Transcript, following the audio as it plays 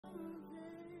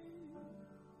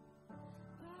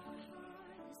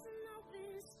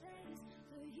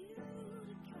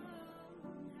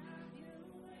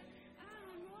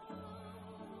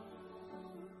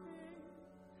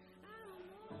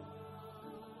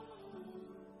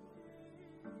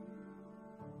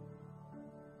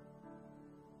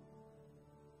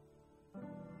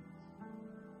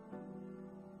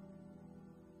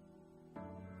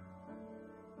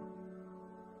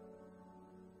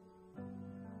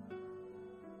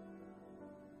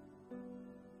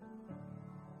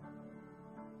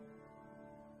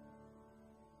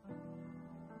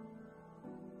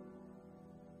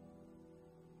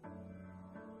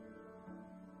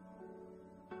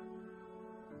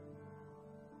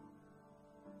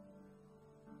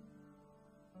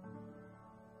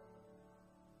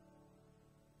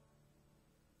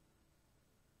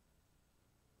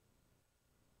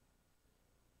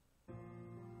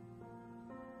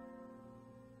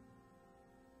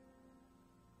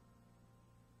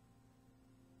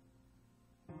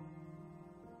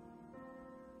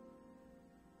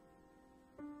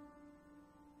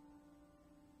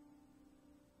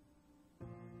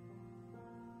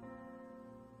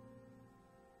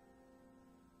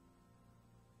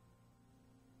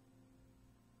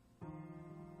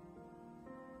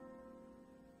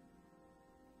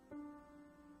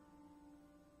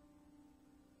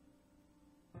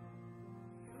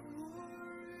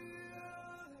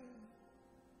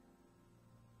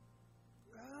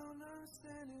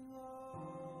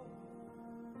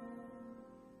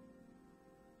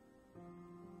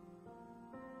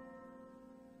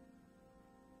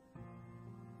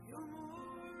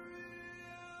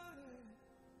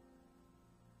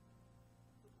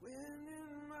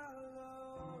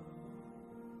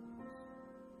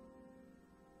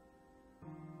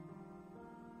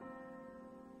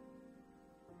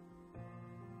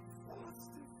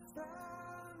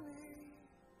found me.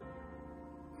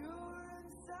 You're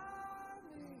inside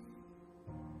me.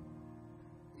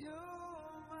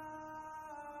 You're my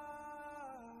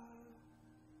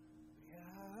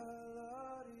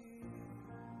reality.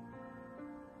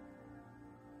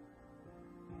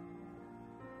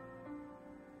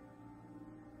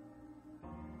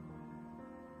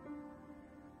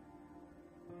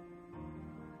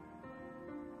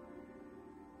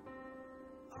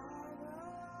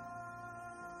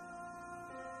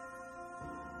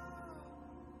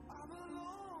 I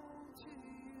belong to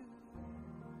you.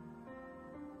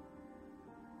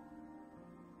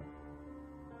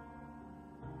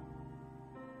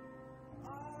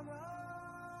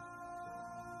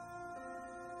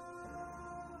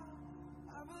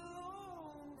 I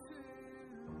belong to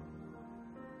you.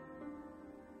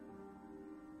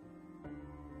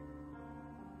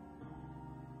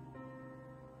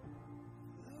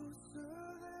 Closer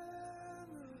than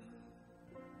the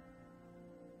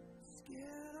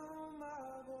skin on my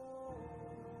bone.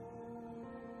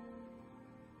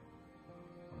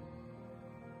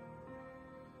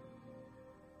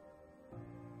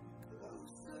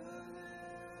 Closer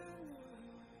than the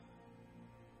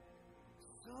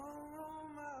song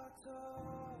on my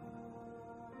tongue.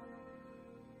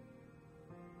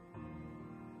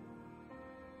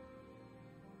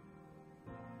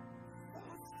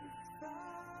 Lost to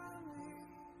find me.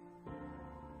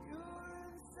 You're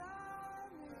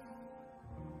inside me.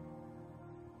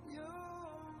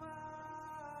 You're my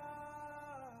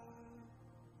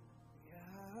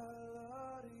reality.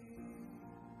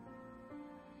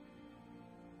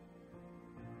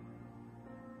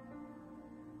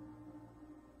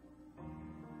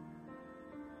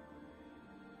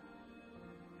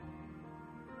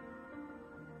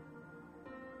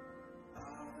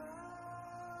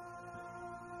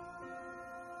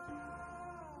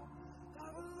 I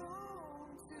belong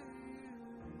to you.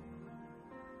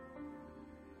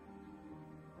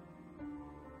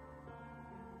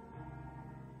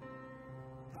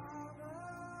 I belong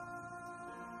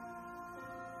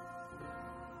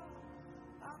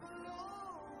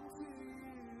to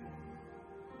you.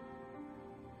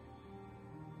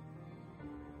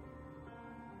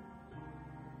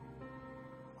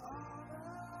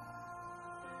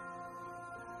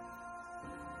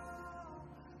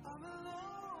 I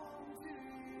belong to you.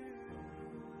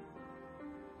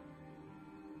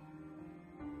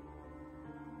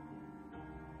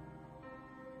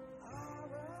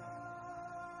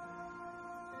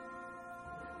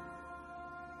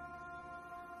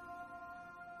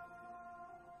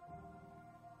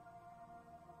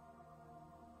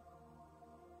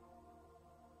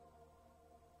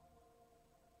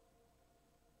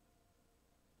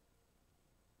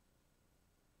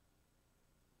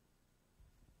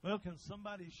 Well, can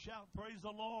somebody shout, praise the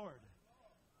Lord?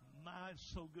 My, it's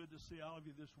so good to see all of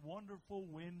you this wonderful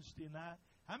Wednesday night.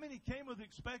 How many came with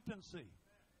expectancy?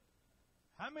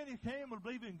 How many came with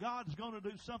believing God's going to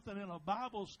do something in a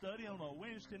Bible study on a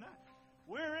Wednesday night?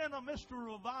 We're in a Mr.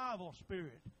 Revival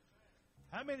spirit.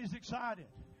 How many's excited?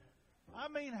 I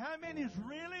mean, how many's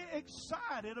really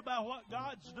excited about what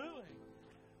God's doing?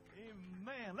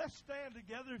 Amen. Let's stand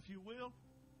together, if you will.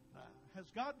 Has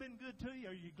God been good to you?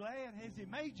 Are you glad? Has He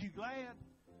made you glad?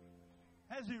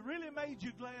 Has He really made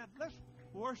you glad? Let's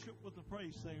worship with the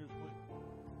praise singers.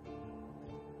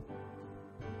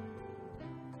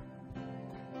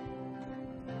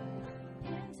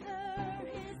 Enter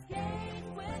His gates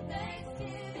with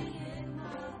thanksgiving in my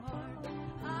heart.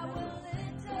 I will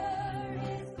enter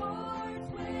His courts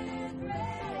with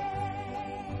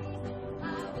praise. I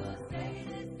will say,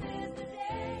 this is the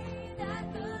day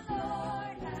that the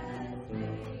Lord has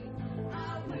made.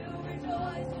 I will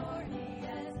rejoice, for He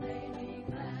has made me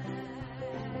glad.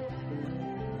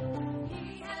 He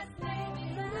has made me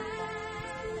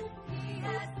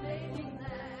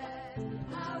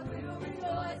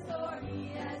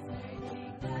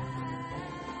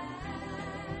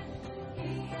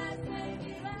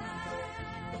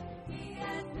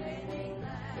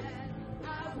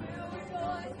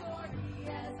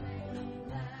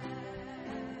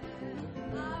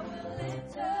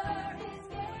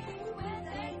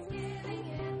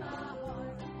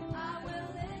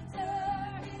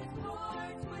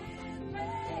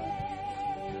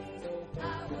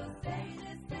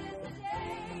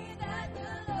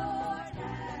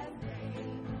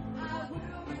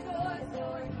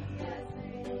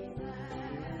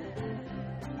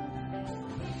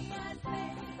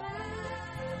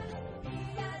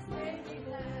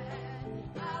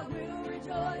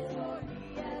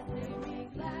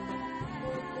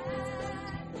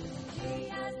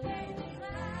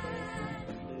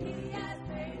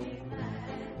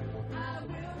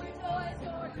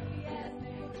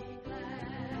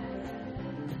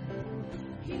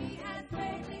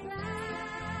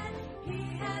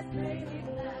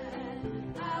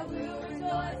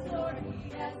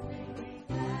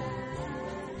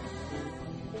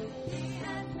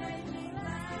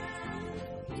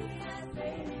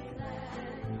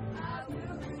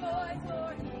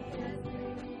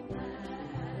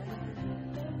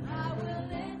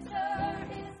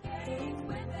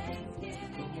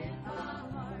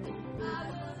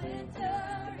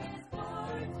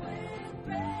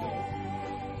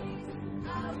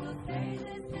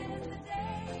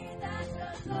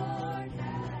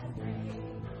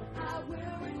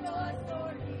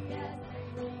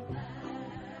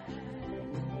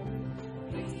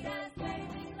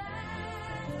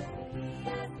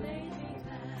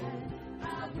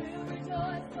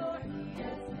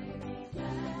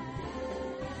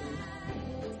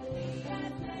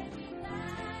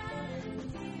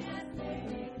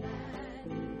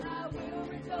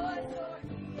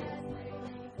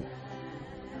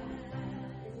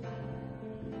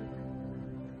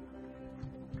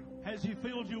Has He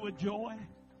filled you with joy?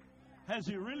 Has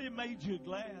He really made you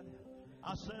glad?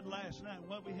 I said last night,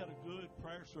 well, we had a good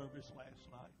prayer service last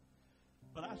night.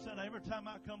 But I said every time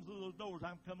I come through those doors,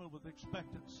 I'm coming with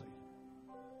expectancy.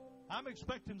 I'm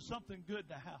expecting something good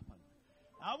to happen.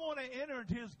 I want to enter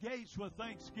into His gates with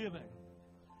thanksgiving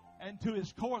and to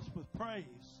His courts with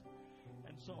praise.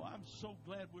 And so I'm so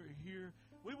glad we're here.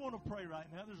 We want to pray right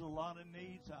now. There's a lot of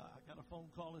needs. I got a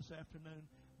phone call this afternoon.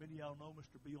 Many of y'all know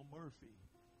Mr. Bill Murphy.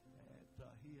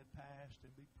 He had passed,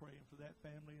 and be praying for that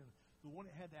family. And the one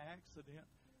that had the accident,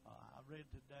 I read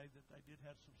today that they did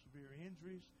have some severe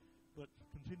injuries, but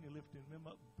continue lifting them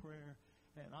up in prayer.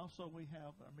 And also we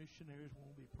have our missionaries.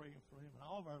 We'll be praying for him and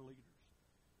all of our leaders.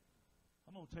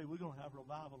 I'm going to tell you, we're going to have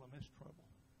revival amidst trouble.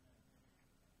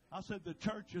 I said the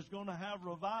church is going to have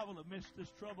revival amidst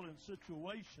this trouble and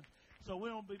situation. So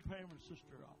we'll be praying for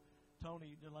Sister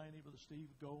Tony Delaney, Brother Steve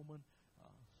Goldman,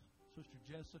 Sister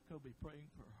Jessica. Be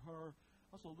praying for her.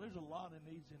 Also, there's a lot of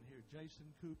needs in here. Jason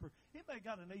Cooper. Anybody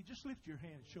got a need? Just lift your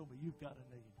hand and show me you've got a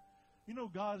need. You know,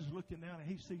 God is looking down and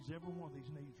He sees every one of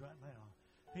these needs right now.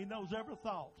 He knows every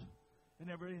thought and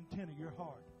every intent of your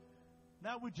heart.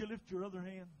 Now, would you lift your other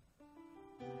hand?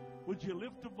 Would you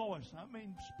lift a voice? I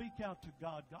mean, speak out to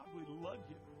God. God, we love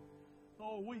you.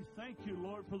 Oh, we thank you,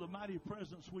 Lord, for the mighty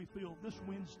presence we feel this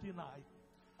Wednesday night.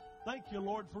 Thank you,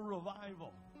 Lord, for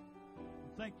revival.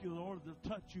 Thank you, Lord, the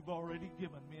touch you've already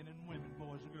given men and women,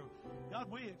 boys and girls.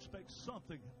 God, we expect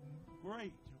something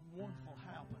great and wonderful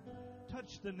happen.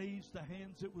 Touch the needs, the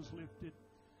hands that was lifted.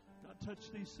 God, touch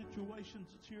these situations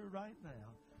that's here right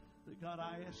now. That, God,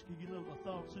 I ask you, you know the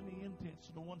thoughts and the intents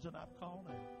and the ones that I've called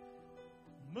out.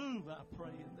 Move, I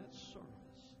pray, in this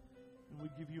service. And we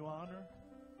give you honor,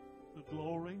 the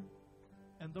glory,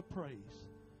 and the praise.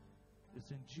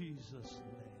 It's in Jesus'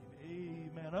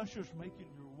 name. Amen. Ushers, making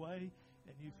your way.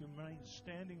 And you can remain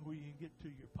standing where you can get to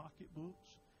your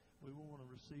pocketbooks. We want to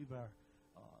receive our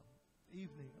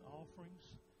evening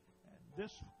offerings. And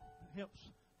this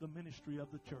helps the ministry of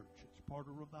the church. It's part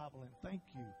of revival. And thank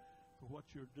you for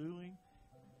what you're doing.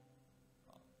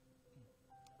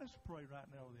 Let's pray right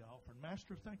now with the offering.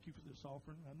 Master, thank you for this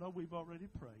offering. I know we've already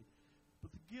prayed.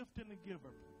 But the gift and the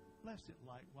giver, bless it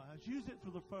likewise. Use it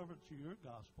for the fervency of your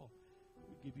gospel.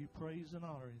 We give you praise and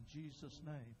honor in Jesus'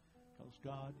 name. Because,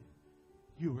 God,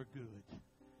 you are good.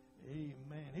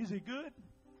 Amen. Is He good?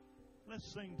 Let's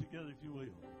sing together, if you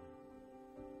will.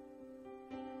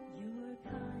 Your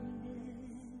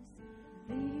kindness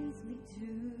leads me to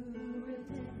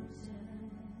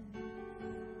redemption.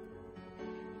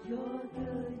 Your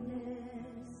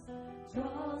goodness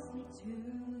draws me to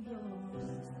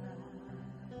your side.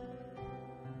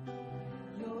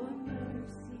 Your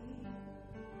mercy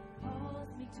calls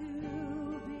me to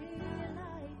be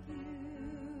like you.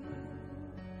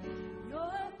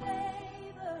 Your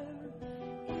favor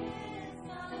is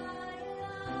my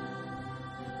life.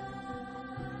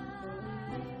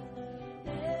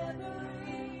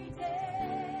 Every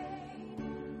day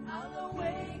I'll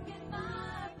awaken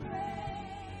my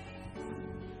praise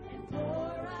and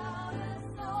pour out a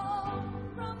song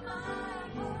from my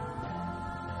heart.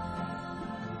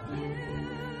 You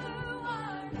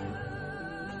are good.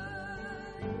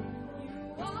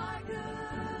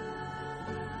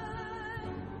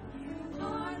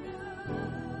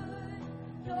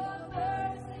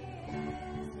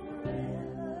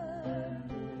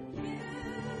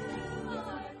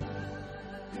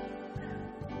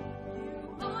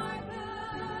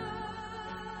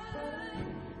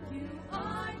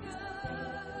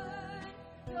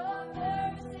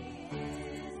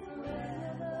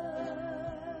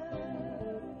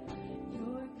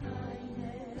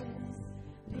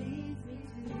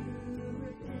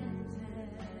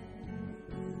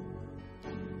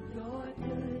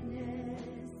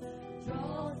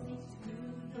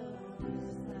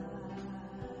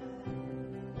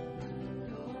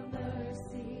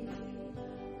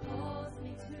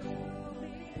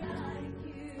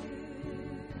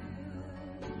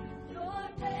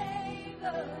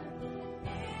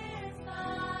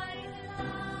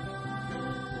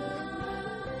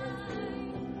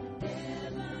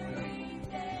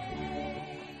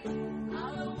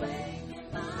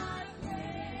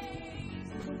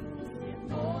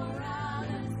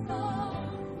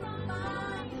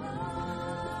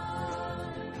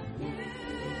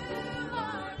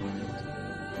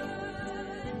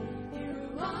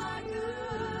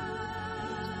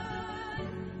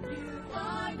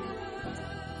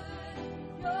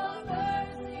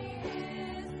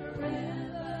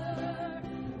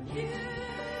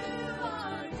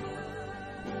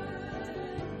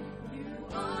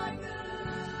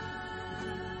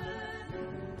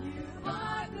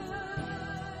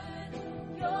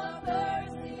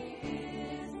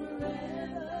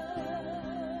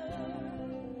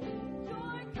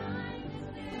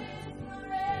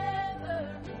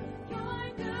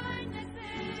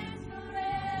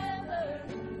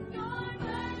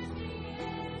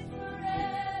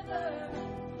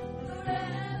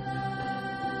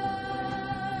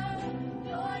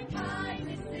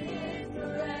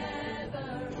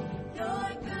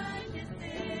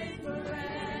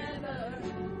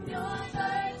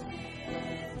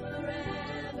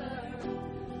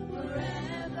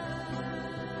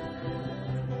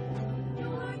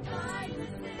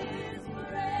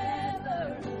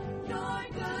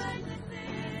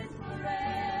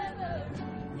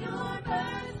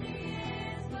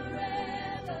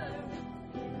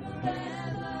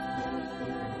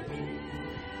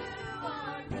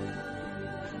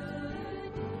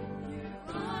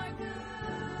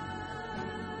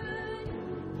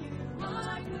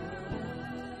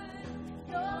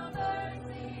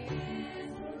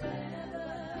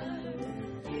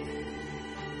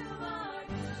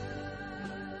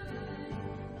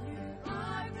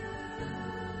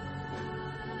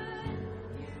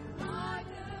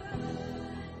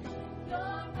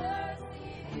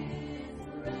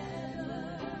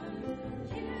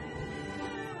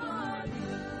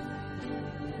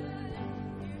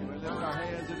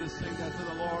 Let's sing that to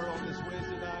the Lord on this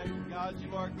Wednesday night. God,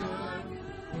 you are good.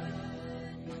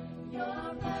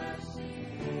 Your mercy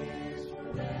is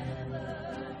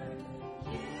forever.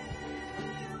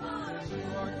 You are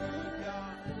You are good,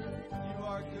 God. You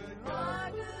are good,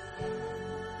 God.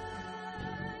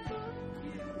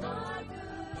 You are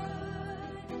good.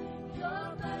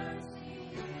 Your mercy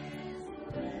is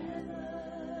forever.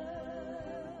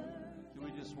 Can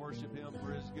we just worship Him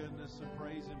for His goodness and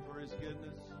praise Him for His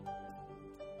goodness?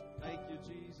 Thank you,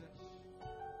 Jesus.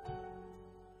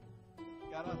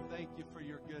 God, I thank you for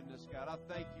your goodness, God. I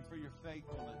thank you for your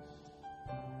faithfulness.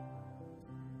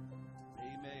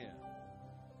 Amen.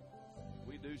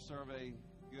 We do serve a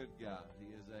good God.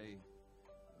 He is a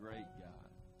great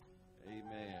God.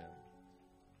 Amen.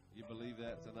 You believe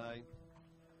that tonight?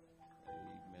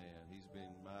 Amen. He's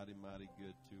been mighty, mighty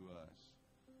good to us.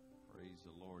 Praise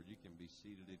the Lord. You can be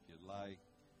seated if you'd like.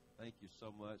 Thank you so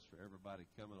much for everybody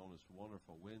coming on this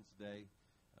wonderful Wednesday.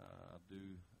 I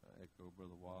do echo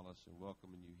Brother Wallace and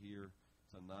welcoming you here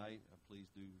tonight. Please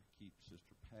do keep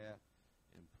Sister Pat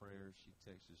in prayer. She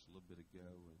texted us a little bit ago,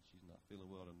 and she's not feeling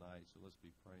well tonight, so let's be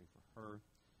praying for her.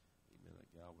 Amen, that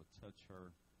God would touch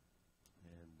her.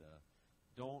 And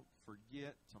don't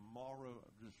forget, tomorrow,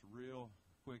 just real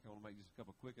quick, I want to make just a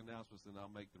couple quick announcements, then I'll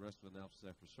make the rest of the announcements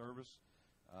after service.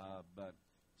 But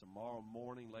tomorrow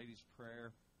morning, ladies'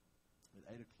 prayer at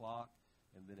 8 o'clock.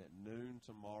 And then at noon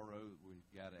tomorrow, we've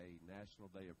got a National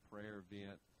Day of Prayer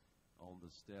event on the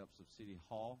steps of City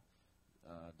Hall,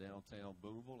 downtown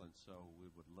Boonville. And so we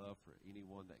would love for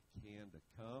anyone that can to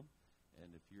come.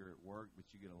 And if you're at work but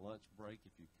you get a lunch break,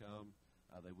 if you come,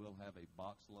 they will have a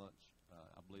box lunch.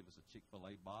 I believe it's a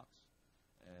Chick-fil-A box.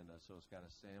 And so it's got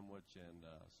a sandwich and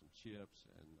some chips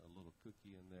and a little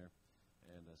cookie in there.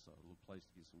 And so a little place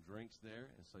to get some drinks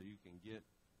there. And so you can get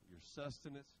your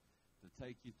sustenance to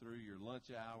take you through your lunch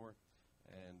hour,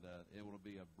 and it will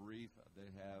be a brief.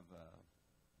 They have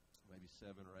maybe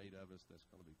 7 or 8 of us that's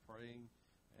going to be praying,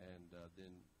 and then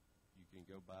you can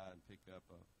go by and pick up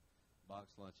a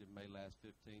box lunch. It may last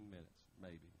 15 minutes,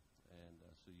 maybe, and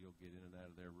so you'll get in and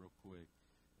out of there real quick,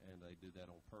 and they do that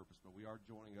on purpose. But we are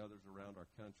joining others around our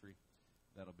country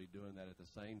that'll be doing that at the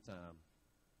same time,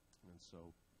 and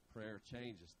so prayer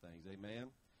changes things,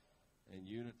 amen, and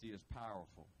unity is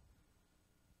powerful.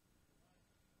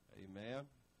 Amen.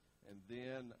 And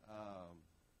then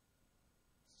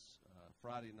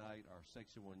Friday night, our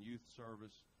Section 1 youth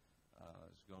service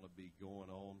is going to be going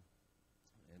on,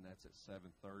 and that's at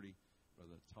 7:30.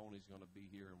 Brother Tony's going to be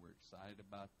here, and we're excited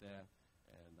about that.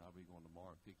 And I'll be going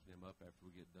tomorrow and picking him up after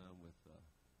we get done with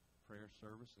prayer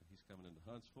service. And he's coming into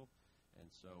Huntsville, and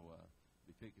so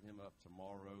be picking him up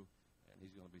tomorrow. And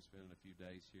he's going to be spending a few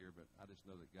days here. But I just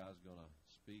know that God's going to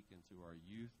speak into our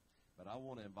youth. But I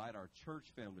want to invite our church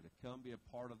family to come be a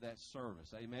part of that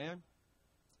service. Amen?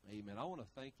 Amen. I want to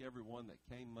thank everyone that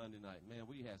came Monday night. Man,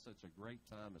 we had such a great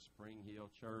time at Spring Hill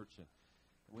Church. And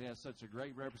we had such a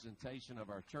great representation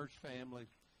of our church family.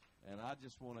 And I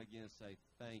just want to again say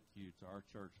thank you to our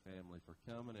church family for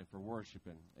coming and for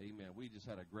worshiping. Amen. We just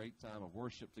had a great time of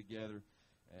worship together.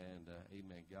 And,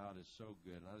 amen, God is so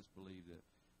good. And I just believe that,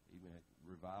 amen,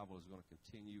 revival is going to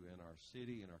continue in our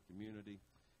city, in our community.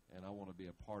 And I want to be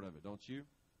a part of it, don't you?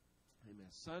 Amen.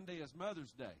 Sunday is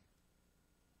Mother's Day.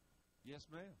 Yes,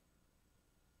 ma'am.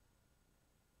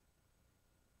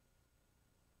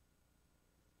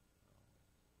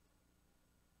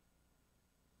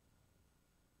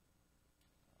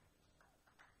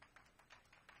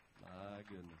 My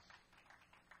goodness.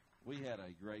 We had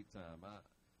a great time.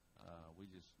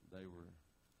 They were,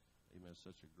 amen,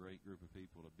 such a great group of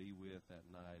people to be with that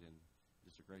night, and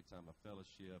just a great time of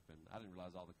fellowship. And I didn't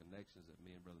realize all the connections that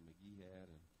me and Brother McGee had,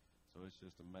 and so it's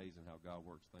just amazing how God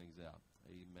works things out.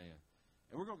 Amen.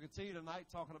 And we're going to continue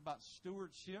tonight talking about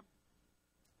stewardship,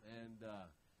 and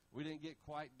we didn't get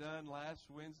quite done last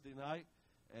Wednesday night,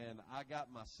 and I got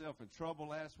myself in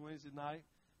trouble last Wednesday night,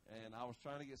 and I was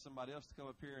trying to get somebody else to come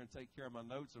up here and take care of my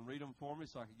notes and read them for me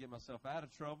so I could get myself out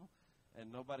of trouble, and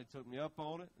nobody took me up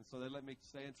on it, and so they let me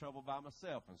stay in trouble by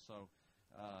myself. And so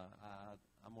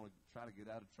I'm going to try to get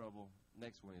out of trouble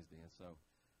next Wednesday, and so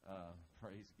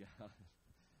praise God.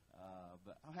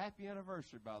 But happy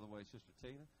anniversary, by the way, Sister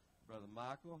Tina, Brother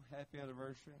Michael. Happy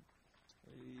anniversary.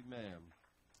 Amen.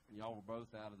 Y'all were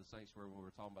both out of the sanctuary when we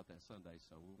were talking about that Sunday,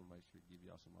 so we want to make sure to give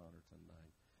y'all some honor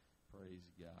tonight. Praise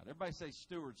God. Everybody say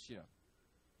stewardship.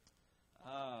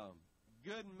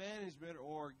 Good management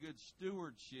or good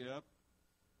stewardship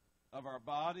of our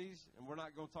bodies, and we're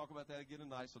not going to talk about that again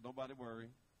tonight, so nobody worry.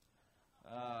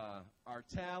 Our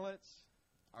talents,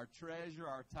 our treasure,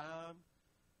 our time,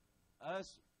 us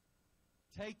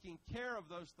taking care of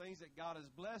those things that God has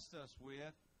blessed us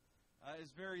with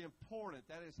is very important.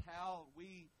 That is how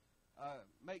we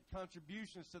make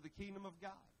contributions to the kingdom of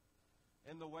God,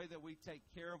 in the way that we take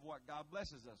care of what God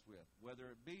blesses us with, whether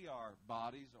it be our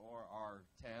bodies or our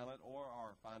talent or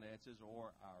our finances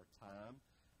or our time.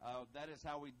 That is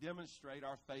how we demonstrate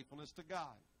our faithfulness to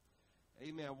God.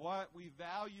 Amen. What we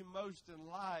value most in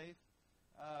life,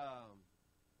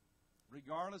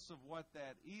 regardless of what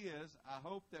that is, I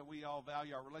hope that we all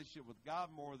value our relationship with God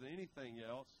more than anything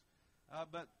else.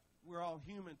 But we're all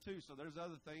human too, so there's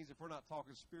other things. If we're not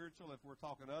talking spiritual, if we're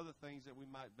talking other things that we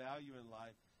might value in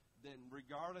life, then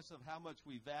regardless of how much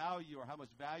we value or how much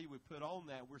value we put on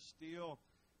that, we're still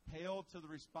held to the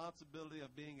responsibility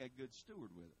of being a good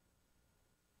steward with it.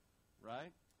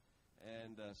 Right?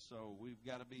 And so we've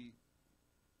got to be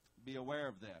aware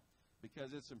of that,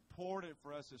 because it's important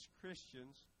for us as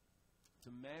Christians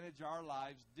to manage our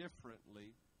lives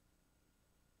differently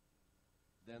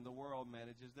than the world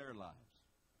manages their lives.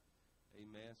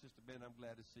 Amen. Sister Ben, I'm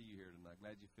glad to see you here tonight.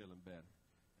 Glad you're feeling better.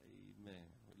 Amen.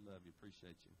 We love you.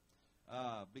 Appreciate you.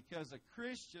 Because a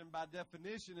Christian, by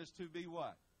definition, is to be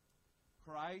what?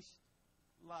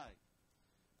 Christ-like.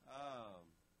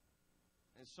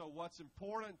 And so what's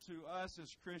important to us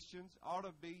as Christians ought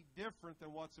to be different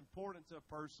than what's important to a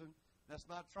person that's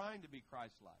not trying to be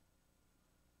Christ-like.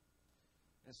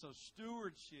 And so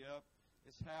stewardship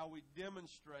is how we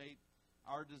demonstrate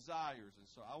our desires. And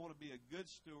so I want to be a good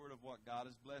steward of what God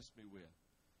has blessed me with.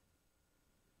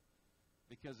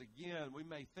 Because, again, we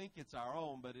may think it's our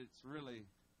own, but it's really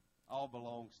all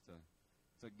belongs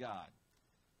to God.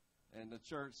 And the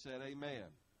church said, amen.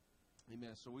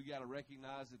 Amen. So we got to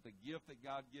recognize that the gift that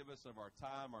God gives us of our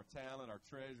time, our talent, our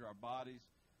treasure, our bodies,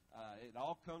 it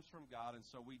all comes from God. And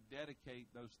so we dedicate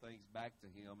those things back to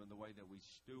Him in the way that we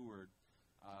steward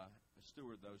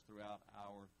those throughout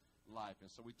our life. And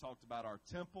so we talked about our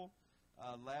temple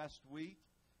last week.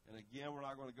 And again, we're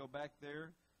not going to go back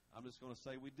there. I'm just going to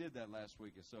say we did that last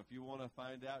week. And so if you want to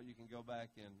find out, you can go back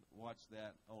and watch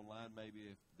that online, maybe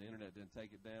if the internet didn't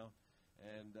take it down.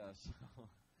 And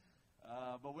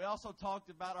but we also talked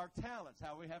about our talents,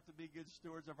 how we have to be good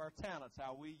stewards of our talents,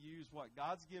 how we use what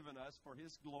God's given us for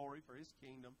His glory, for His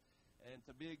kingdom. And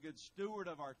to be a good steward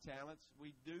of our talents,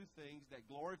 we do things that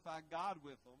glorify God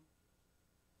with them.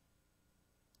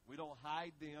 We don't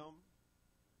hide them.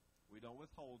 We don't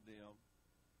withhold them.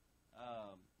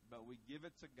 But we give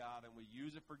it to God, and we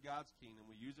use it for God's kingdom.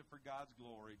 We use it for God's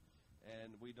glory,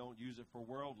 and we don't use it for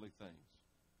worldly things.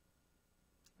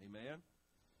 Amen?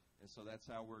 And so that's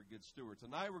how we're a good steward.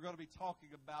 Tonight we're going to be talking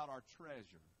about our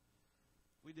treasure.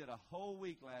 We did a whole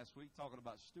week last week talking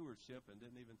about stewardship and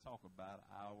didn't even talk about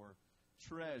our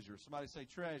treasure. Somebody say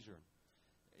treasure.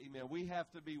 Amen. We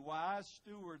have to be wise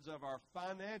stewards of our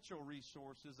financial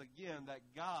resources, again, that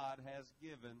God has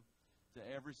given to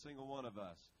every single one of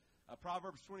us.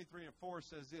 Proverbs 23:4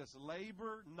 says this,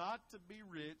 labor not to be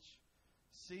rich,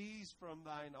 seize from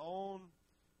thine own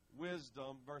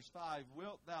wisdom. Verse 5,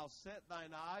 wilt thou set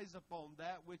thine eyes upon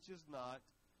that which is not,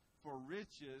 for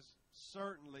riches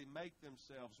certainly make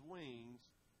themselves wings.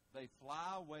 They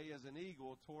fly away as an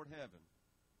eagle toward heaven.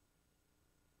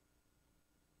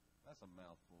 That's a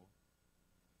mouthful.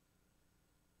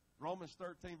 Romans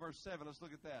 13, verse 7, let's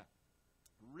look at that.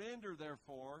 Render,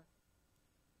 therefore,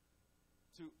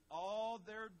 to all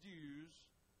their dues,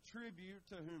 tribute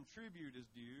to whom tribute is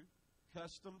due,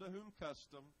 custom to whom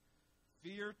custom,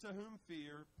 fear to whom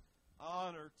fear,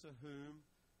 honor to whom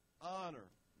honor.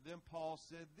 Then Paul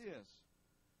said this,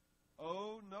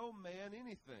 owe no man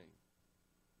anything,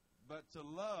 but to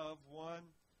love one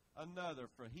another.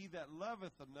 For he that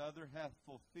loveth another hath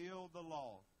fulfilled the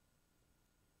law.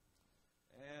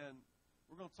 And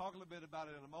we're going to talk a little bit about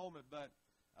it in a moment, but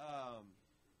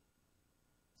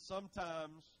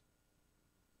sometimes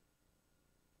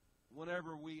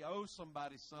whenever we owe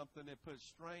somebody something, it puts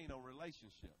strain on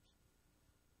relationships.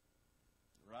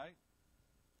 Right?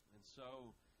 And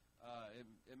so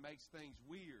it makes things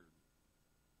weird.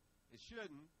 It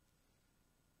shouldn't,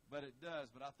 but it does.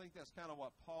 But I think that's kind of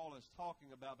what Paul is talking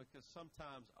about, because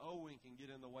sometimes owing can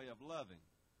get in the way of loving.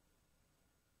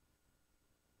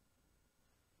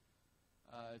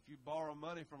 If you borrow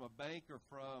money from a bank or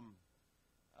from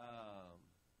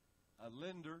a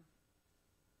lender,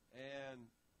 and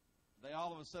they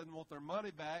all of a sudden want their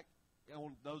money back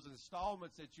on those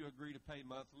installments that you agree to pay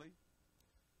monthly,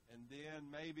 and then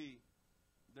maybe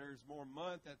there's more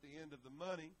month at the end of the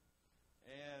money,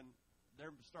 and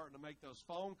they're starting to make those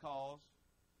phone calls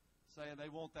saying they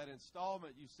want that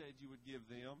installment you said you would give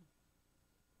them,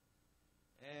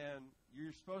 and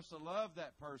you're supposed to love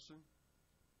that person,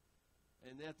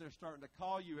 and that they're starting to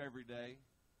call you every day,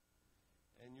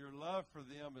 and your love for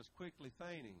them is quickly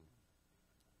fainting.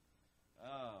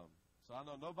 So I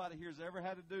know nobody here's ever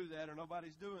had to do that, or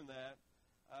nobody's doing that.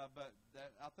 But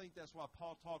I think that's why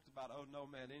Paul talked about, oh, no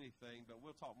man anything. But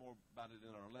we'll talk more about it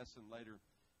in our lesson later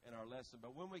in our lesson.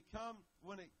 But when it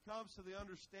comes to the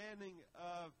understanding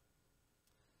of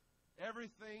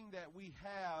everything that we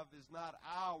have is not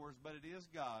ours, but it is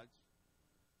God's,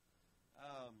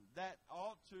 that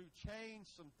ought to change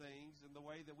some things in the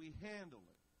way that we handle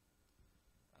it.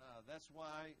 That's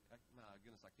why, my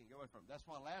goodness, I can't get away from it. That's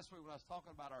why last week when I was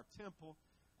talking about our temple,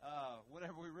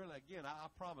 whatever we really, again, I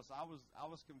promise, I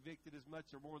was convicted as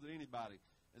much or more than anybody.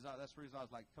 That's the reason I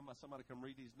was like, somebody come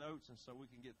read these notes, and so we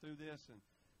can get through this. And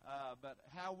but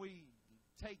how we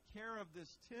take care of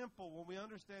this temple when we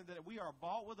understand that we are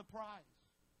bought with a price,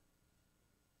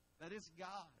 that it's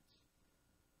God's.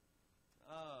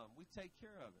 We take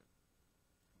care of it.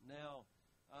 Now,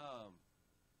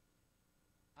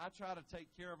 I try to take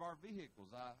care of our vehicles.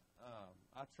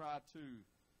 I try to.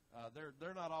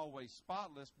 They're not always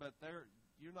spotless, but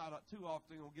you're not too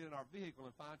often going to get in our vehicle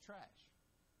and find trash.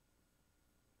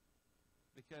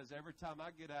 Because every time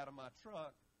I get out of my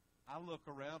truck, I look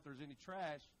around if there's any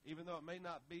trash, even though it may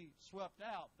not be swept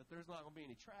out, but there's not going to be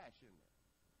any trash in there.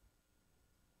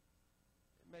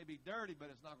 It may be dirty, but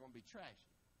it's not going to be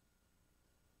trashy.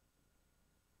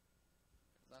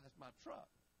 That's my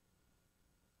truck.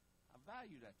 I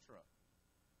value that truck.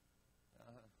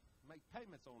 Make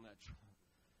payments on that truck.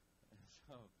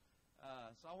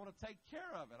 So I want to take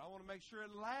care of it. I want to make sure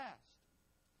it lasts.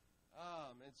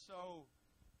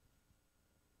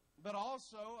 But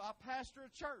also I pastor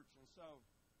a church, and so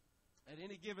at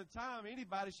any given time,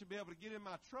 anybody should be able to get in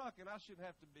my truck, and I shouldn't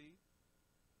have to be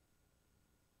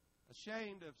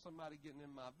ashamed of somebody getting in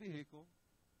my vehicle,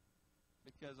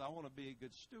 because I want to be a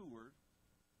good steward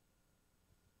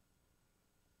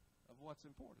of what's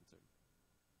important to me.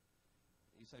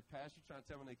 You say, Pastor, you're trying to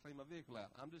tell me they clean my vehicle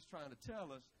out. I'm just trying to tell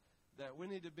us that we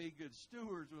need to be good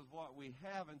stewards with what we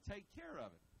have and take care of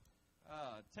it.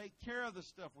 Take care of the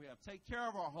stuff we have. Take care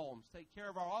of our homes. Take care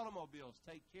of our automobiles.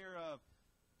 Take care of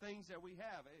things that we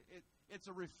have. It's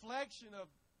a reflection of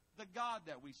the God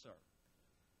that we serve.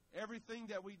 Everything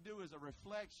that we do is a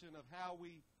reflection of how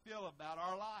we feel about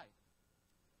our life.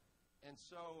 And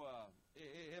so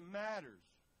it matters.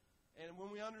 And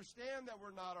when we understand that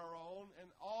we're not our own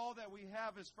and all that we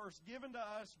have is first given to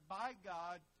us by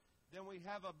God, then we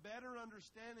have a better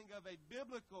understanding of a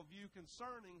biblical view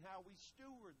concerning how we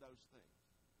steward those things.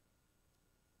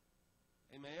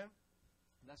 Amen?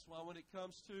 That's why when it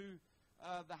comes to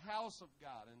the house of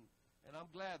God, and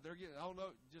I'm glad they're getting, I don't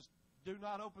know, just do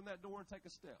not open that door and take a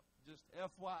step. Just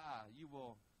FYI, you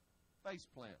will face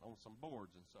plant on some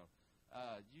boards. And so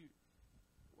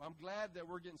I'm glad that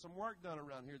we're getting some work done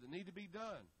around here that need to be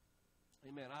done.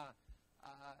 Amen.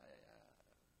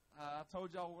 I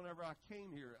told y'all whenever I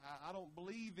came here, I don't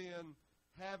believe in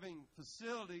having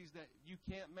facilities that you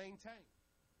can't maintain.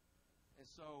 And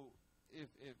so if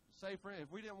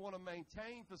we didn't want to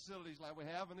maintain facilities like we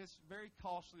have, and it's very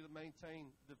costly to maintain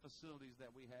the facilities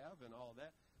that we have and all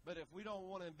that, but if we don't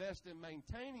want to invest in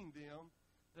maintaining them,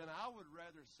 then I would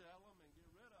rather sell them and get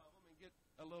rid of them and get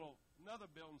another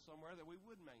building somewhere that we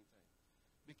would maintain.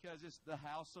 Because it's the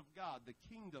house of God. The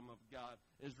kingdom of God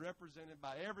is represented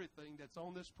by everything that's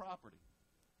on this property.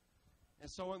 And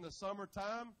so in the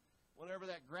summertime, whenever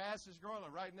that grass is growing,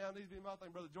 like right now it needs to be mowed. I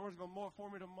think Brother George is going to mow it for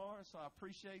me tomorrow, so I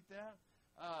appreciate that.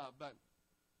 But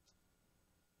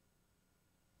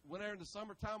whenever in the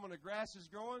summertime when the grass is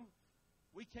growing,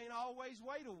 we can't always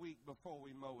wait a week before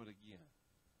we mow it again.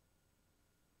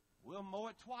 We'll mow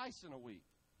it twice in a week.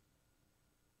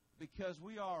 Because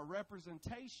we are a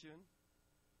representation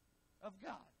of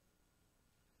God.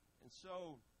 And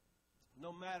so,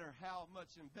 no matter how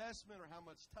much investment or how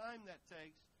much time that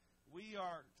takes, we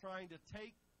are trying to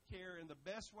take care in the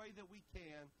best way that we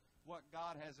can what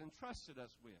God has entrusted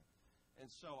us with. And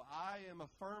so, I am a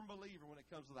firm believer when it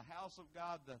comes to the house of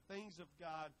God, the things of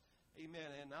God.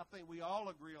 Amen. And I think we all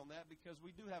agree on that because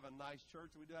we do have a nice church.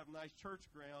 We do have nice church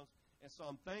grounds. And so,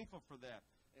 I'm thankful for that.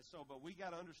 And so, but we got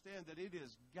to understand that it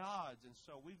is God's, and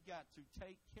so we've got to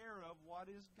take care of what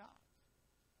is God's.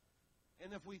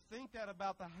 And if we think that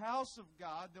about the house of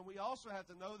God, then we also have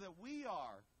to know that we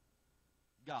are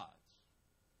God's.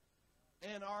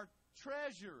 And our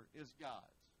treasure is God's.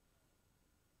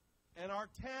 And our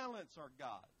talents are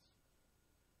God's.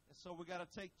 And so we got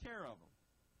to take care of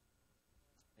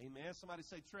them. Amen. Somebody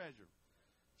say treasure.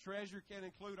 Treasure can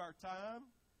include our time.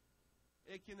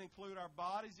 It can include our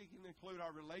bodies. It can include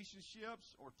our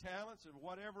relationships or talents and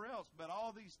whatever else. But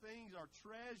all these things are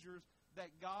treasures that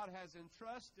God has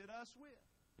entrusted us with.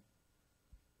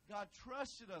 God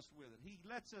trusted us with it. He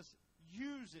lets us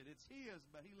use it. It's His,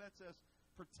 but He lets us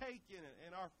partake in it.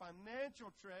 And our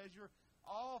financial treasure,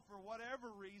 all for whatever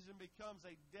reason, becomes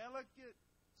a delicate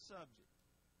subject.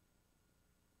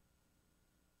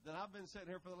 Then I've been sitting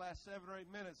here for the last 7 or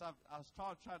 8 minutes. I was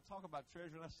trying to talk about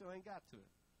treasure, and I still ain't got to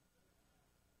it.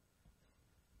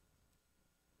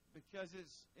 Because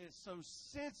it's so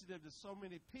sensitive to so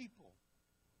many people.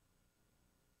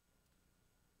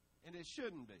 And it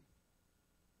shouldn't be.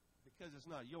 Because it's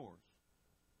not yours.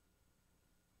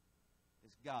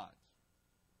 It's God's.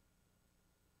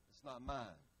 It's not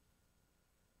mine.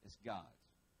 It's God's.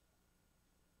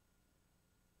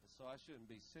 And so I shouldn't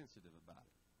be sensitive about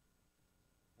it.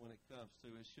 When it comes to,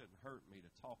 it shouldn't hurt me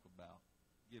to talk about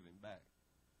giving back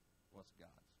what's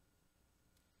God's.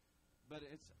 But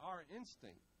it's our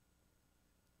instinct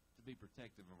to be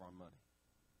protective of our money.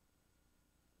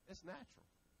 It's natural.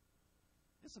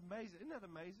 It's amazing. Isn't that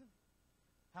amazing?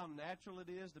 How natural it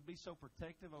is to be so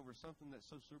protective over something that's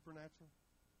so supernatural?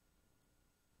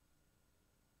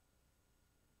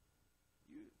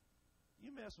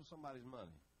 You mess with somebody's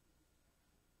money.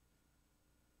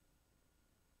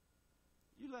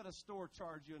 You let a store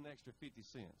charge you an extra 50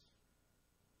 cents.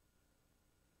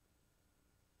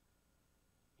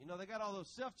 You know, they got all those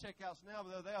self-checkouts now,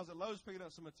 but the other day I was at Lowe's picking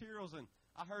up some materials, and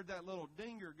I heard that little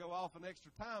dinger go off an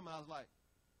extra time. I was like,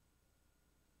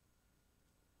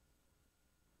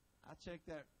 I checked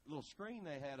that little screen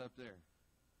they had up there.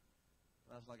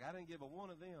 I was like, I didn't give a one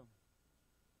of them.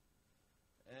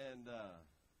 And,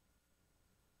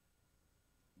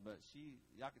 but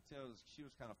y'all could tell she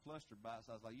was kind of flustered by it.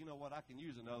 So I was like, you know what, I can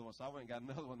use another one. So I went and got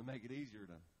another one to make it easier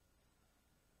to.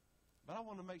 But I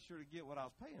wanted to make sure to get what I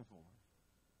was paying for.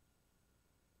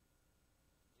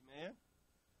 Amen?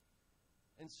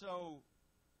 And so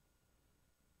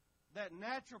that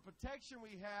natural protection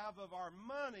we have of our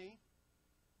money,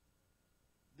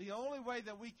 the only way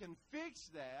that we can fix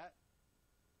that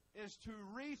is to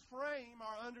reframe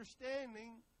our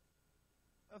understanding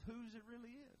of whose it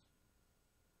really is.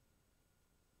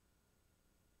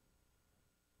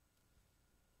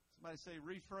 Somebody say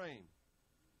reframe.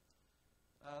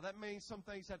 That means some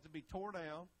things have to be tore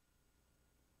down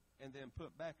and then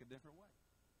put back a different way.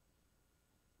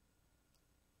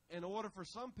 In order for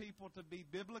some people to be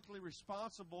biblically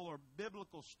responsible or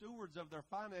biblical stewards of their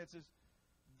finances,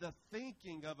 the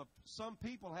thinking of some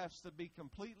people has to be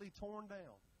completely torn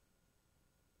down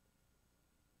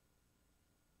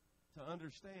to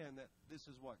understand that this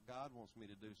is what God wants me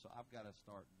to do, so I've got to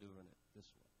start doing it this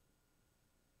way.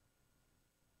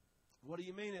 What do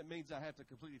you mean it means I have to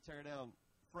completely tear down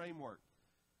framework?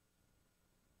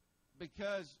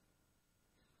 Because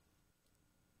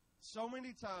so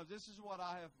many times, this is what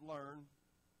I have learned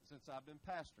since I've been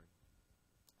pastoring.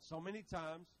 So many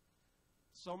times,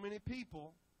 so many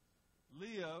people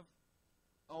live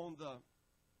on the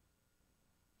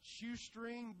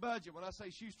shoestring budget. When I say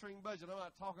shoestring budget, I'm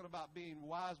not talking about being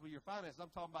wise with your finances. I'm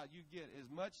talking about you get as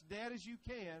much debt as you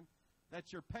can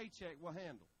that your paycheck will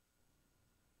handle.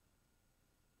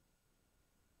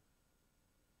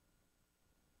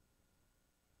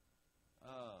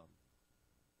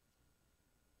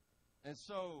 And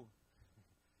so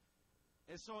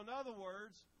in other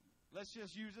words, let's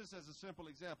just use this as a simple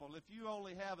example. If you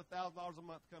only have $1,000 a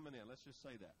month coming in, let's just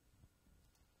say that.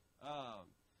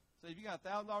 So if you got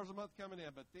 $1,000 a month coming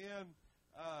in, but then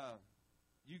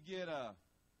you get a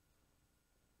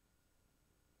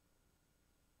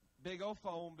big old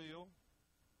phone bill.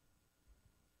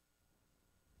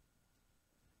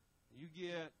 You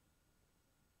get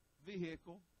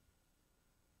vehicle.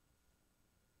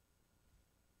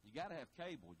 You got to have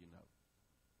cable, you know.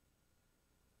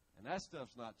 And that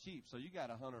stuff's not cheap, so you got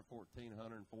 $114,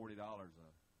 $140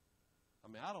 I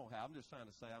mean, I don't have. I'm just trying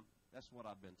to say that's what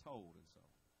I've been told,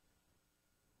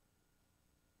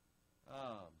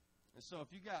 and so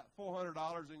if you got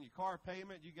 $400 in your car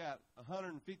payment, you got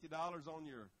 $150 on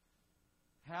your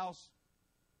house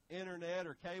internet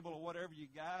or cable or whatever you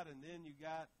got, and then you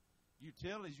got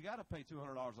utilities. You got to pay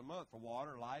 $200 a month for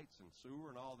water, lights, and sewer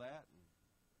and all that.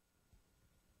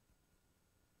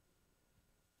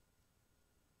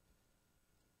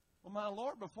 Well, my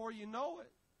Lord, before you know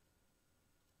it,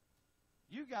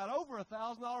 you got over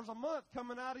 $1,000 a month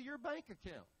coming out of your bank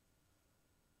account.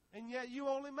 And yet you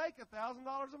only make $1,000 a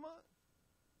month.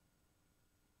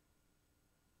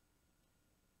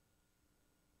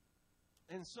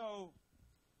 And so,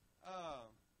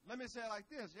 let me say it like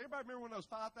this. Everybody remember when those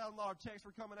 $5,000 checks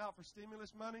were coming out for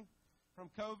stimulus money from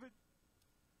COVID?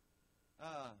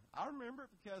 I remember it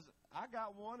because I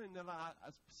got one, and then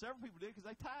several people did because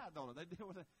they tithed on it. They did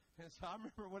with it. And so I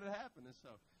remember when it happened. And so,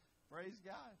 praise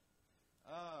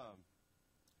God.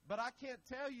 But I can't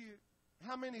tell you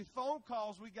how many phone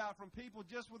calls we got from people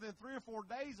just within 3 or 4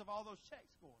 days of all those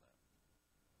checks going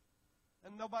out.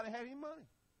 And nobody had any money.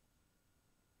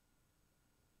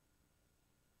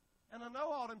 And I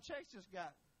know all them checks just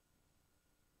got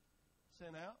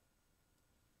sent out.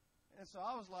 And so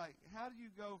I was like, how do you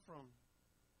go from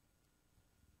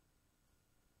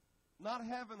not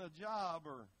having a job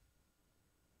or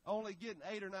only getting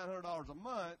 $800 or $900 a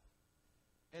month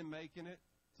and making it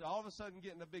to all of a sudden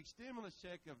getting a big stimulus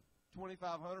check of $2,500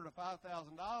 or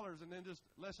 $5,000, and then just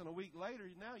less than a week later,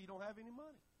 now you don't have any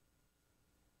money.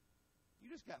 You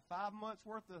just got 5 months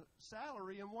worth of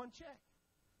salary in one check.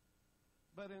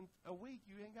 But in a week,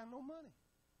 you ain't got no money.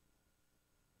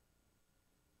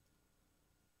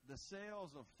 The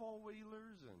sales of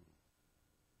four-wheelers and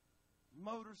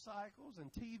motorcycles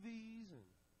and TVs and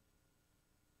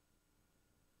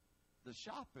the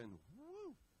shopping,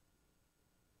 woo.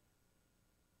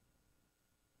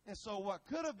 And so what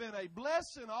could have been a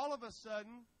blessing all of a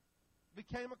sudden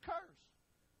became a curse.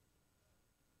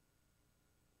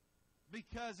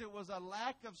 Because it was a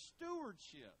lack of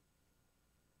stewardship.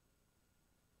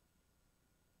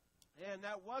 And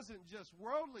that wasn't just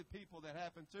worldly people that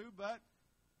happened to, but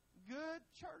good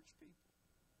church people.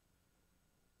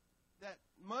 That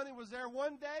money was there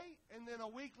one day, and then a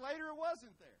week later it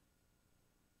wasn't there.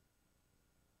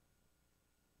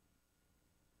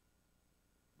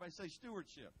 Everybody say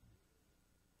stewardship.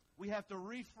 We have to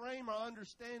reframe our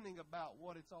understanding about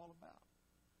what it's all about.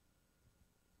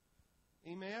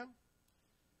 Amen?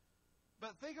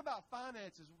 But think about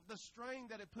finances, the strain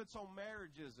that it puts on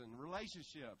marriages and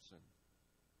relationships and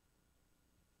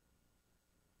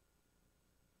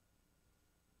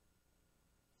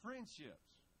friendships.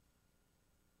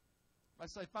 I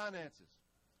say finances.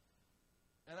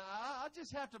 And I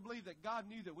just have to believe that God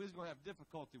knew that we was going to have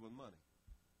difficulty with money.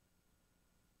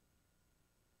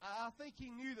 I think He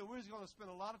knew that we was going to spend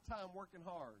a lot of time working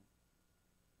hard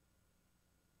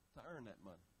to earn that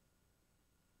money.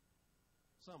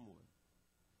 Some would.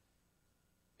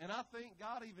 And I think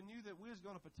God even knew that we was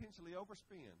going to potentially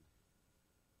overspend.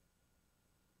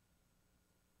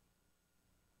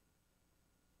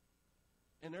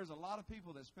 And there's a lot of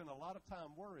people that spend a lot of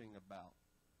time worrying about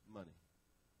money.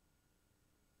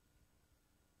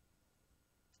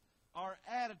 Our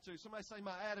attitude, somebody say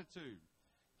my attitude,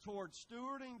 towards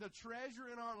stewarding the treasure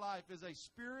in our life is a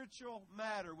spiritual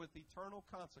matter with eternal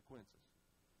consequences.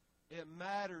 It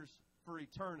matters for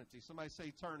eternity. Somebody say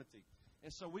eternity.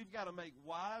 And so we've got to make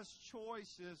wise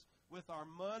choices with our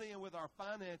money and with our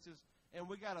finances, and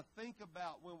we got to think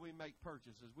about when we make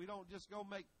purchases. We don't just go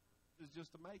make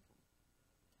just to make them.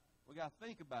 We got to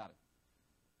think about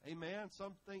it. Amen.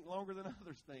 Some think longer than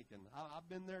others thinking. I've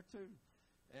been there too.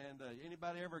 And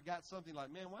anybody ever got something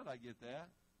like, man, why did I get that?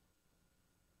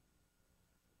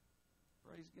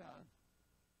 Praise God.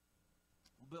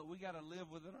 But we got to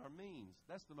live within our means.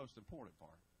 That's the most important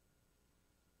part.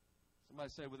 Somebody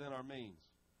say within our means.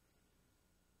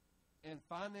 And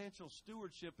financial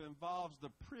stewardship involves the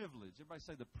privilege. Everybody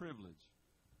say the privilege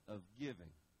of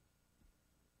giving.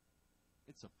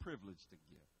 It's a privilege to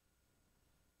give.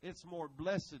 It's more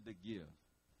blessed to give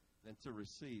than to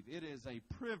receive. It is a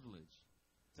privilege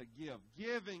to give.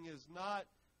 Giving is not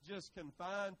just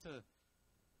confined to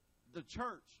the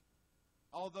church,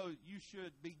 although you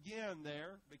should begin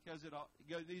there because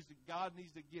God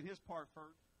needs to get His part first.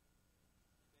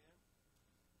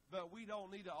 But we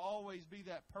don't need to always be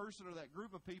that person or that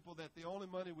group of people that the only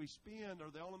money we spend or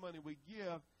the only money we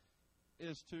give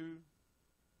is to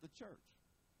the church.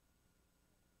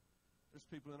 There's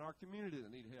people in our community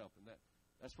that need help, and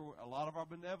that's where a lot of our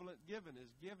benevolent giving is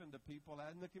given to people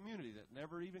out in the community that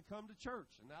never even come to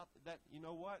church. And now that, you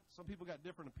know what? Some people got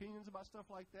different opinions about stuff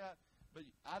like that, but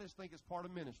I just think it's part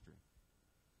of ministry.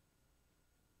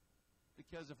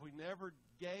 Because if we never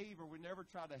gave or we never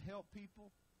tried to help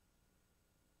people,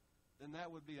 then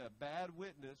that would be a bad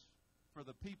witness for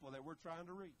the people that we're trying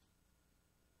to reach.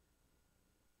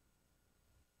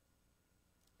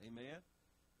 Amen?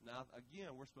 Now,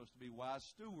 again, we're supposed to be wise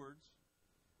stewards,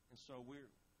 and so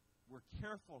we're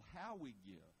careful how we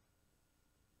give.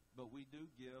 But we do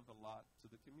give a lot to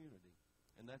the community,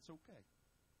 and that's okay.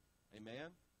 Amen?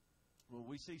 When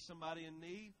we see somebody in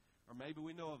need, or maybe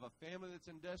we know of a family that's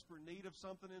in desperate need of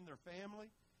something in their family,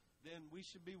 then we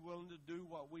should be willing to do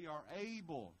what we are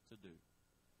able to do.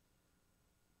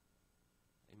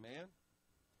 Amen?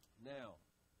 Now,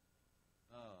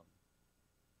 I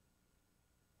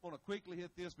want to quickly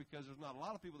hit this because there's not a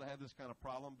lot of people that have this kind of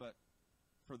problem, but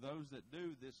for those that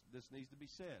do, this needs to be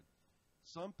said.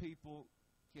 Some people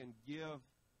can give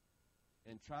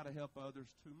and try to help others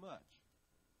too much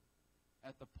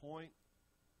at the point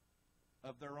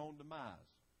of their own demise.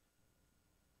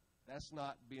 That's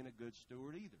not being a good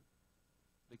steward either,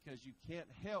 because you can't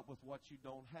help with what you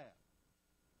don't have.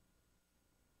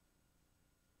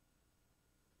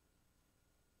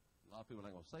 A lot of people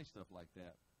ain't going to say stuff like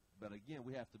that. But again,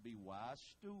 we have to be wise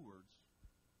stewards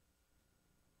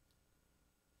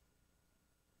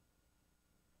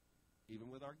even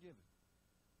with our giving.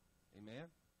 Amen?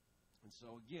 And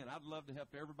so again, I'd love to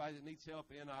help everybody that needs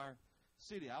help in our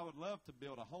city. I would love to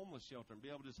build a homeless shelter and be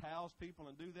able to just house people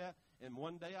and do that. And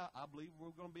one day I believe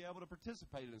we're going to be able to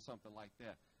participate in something like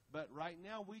that. But right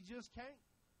now we just can't.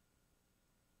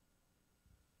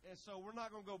 And so we're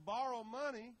not going to go borrow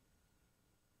money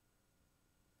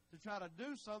to try to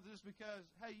do something just because,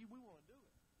 hey, we want to do it.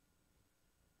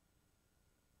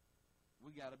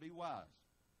 We got to be wise.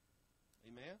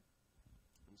 Amen?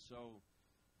 And so,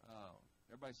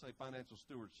 everybody say financial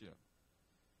stewardship.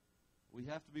 We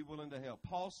have to be willing to help.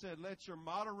 Paul said, let your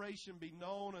moderation be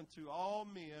known unto all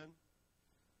men.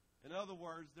 In other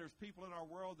words, there's people in our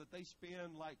world that they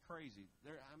spend like crazy.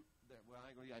 Well, I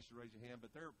ain't going to ask you to raise your hand,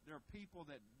 but there are people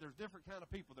there's different kind of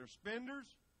people. There's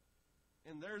spenders,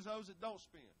 and there's those that don't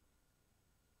spend.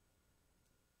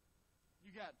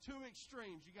 You got two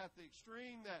extremes. You got the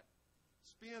extreme that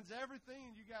spends everything,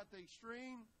 and you got the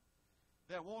extreme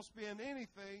that won't spend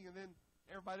anything, and then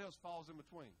everybody else falls in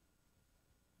between.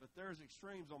 But there's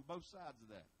extremes on both sides of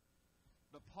that.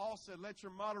 But Paul said, let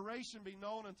your moderation be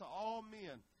known unto all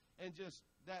men. And just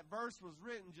that verse was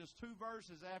written just 2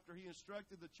 verses after he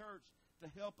instructed the church to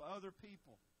help other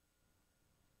people.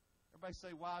 Everybody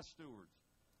say wise stewards.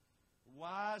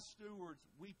 Wise stewards,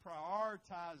 we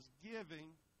prioritize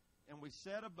giving, and we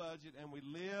set a budget, and we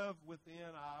live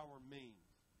within our means.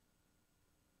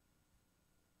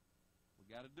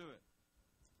 We got to do it.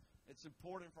 It's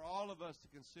important for all of us to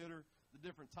consider the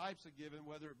different types of giving,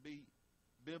 whether it be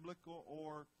biblical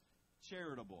or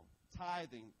charitable.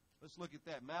 Tithing. Let's look at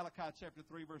that. Malachi chapter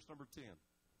 3, verse number 10.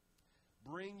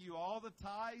 Bring you all the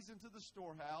tithes into the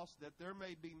storehouse, that there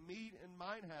may be meat in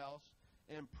mine house,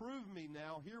 and prove me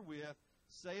now herewith,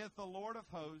 saith the Lord of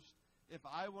hosts, if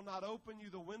I will not open you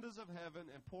the windows of heaven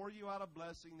and pour you out a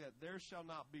blessing, that there shall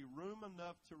not be room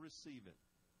enough to receive it.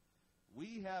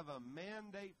 We have a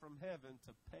mandate from heaven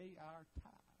to pay our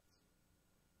tithes.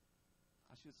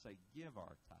 I should say give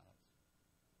our tithes.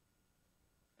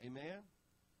 Amen?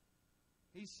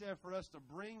 He said for us to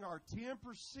bring our 10%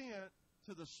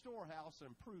 to the storehouse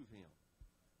and prove him.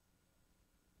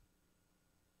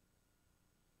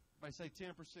 Everybody say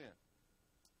 10%.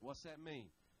 What's that mean?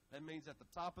 That means at the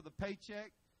top of the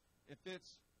paycheck, if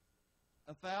it's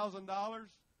 $1,000,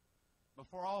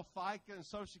 before all FICA and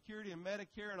Social Security and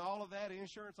Medicare and all of that,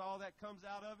 insurance, all that comes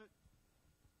out of it,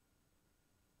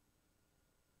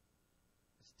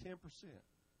 it's 10%.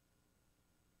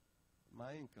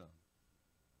 My income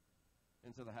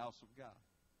into the house of God.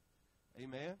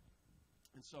 Amen?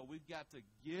 And so we've got to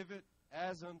give it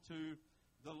as unto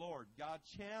the Lord. God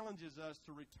challenges us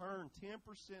to return 10%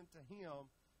 to him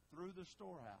through the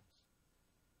storehouse.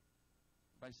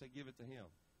 Everybody say, give it to him.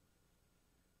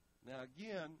 Now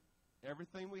again,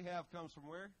 everything we have comes from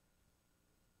where?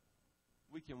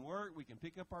 We can work, we can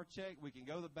pick up our check, we can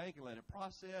go to the bank and let it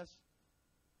process.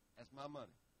 That's my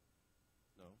money.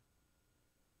 No.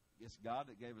 It's God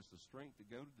that gave us the strength to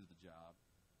go to do the job.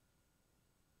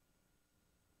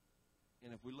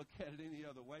 And if we look at it any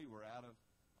other way, we're out of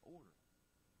order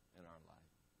in our life.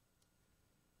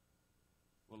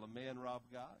 Will a man rob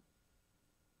God?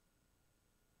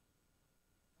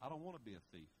 I don't want to be a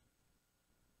thief.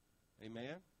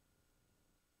 Amen?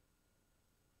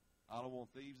 I don't want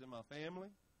thieves in my family.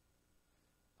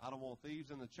 I don't want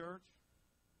thieves in the church.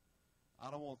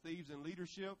 I don't want thieves in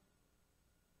leadership.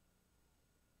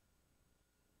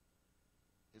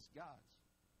 It's God's.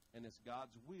 And it's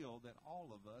God's will that all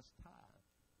of us tithe.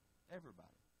 Everybody.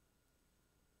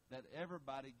 That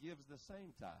everybody gives the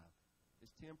same tithe.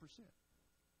 It's 10%.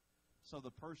 So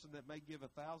the person that may give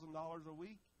 $1,000 a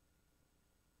week,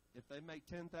 if they make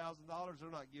 $10,000, they're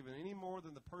not giving any more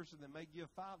than the person that may give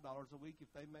 $5 a week if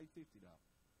they make $50.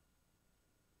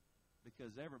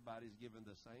 Because everybody's giving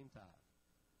the same tithe.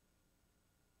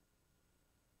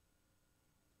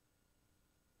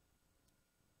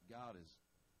 God is,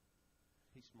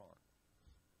 he's smart.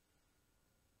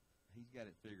 He's got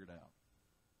it figured out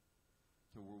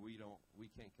to where we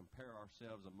can't compare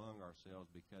ourselves among ourselves,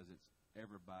 because it's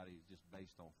everybody is just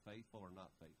based on faithful or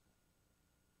not faithful.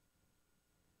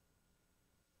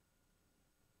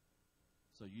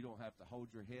 So you don't have to hold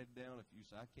your head down if you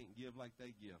say, I can't give like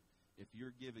they give. If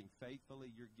you're giving faithfully,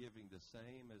 you're giving the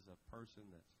same as a person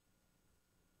that's.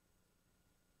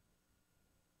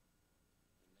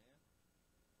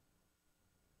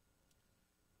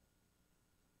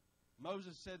 Amen.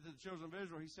 Moses said to the children of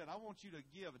Israel, he said, I want you to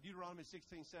give. Deuteronomy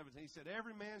 16:17. He said,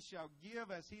 every man shall give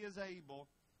as he is able.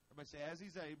 Everybody say, as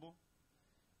he's able.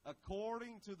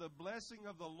 According to the blessing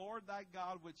of the Lord thy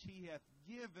God, which he hath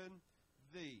given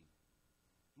thee.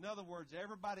 In other words,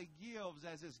 everybody gives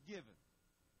as it's given.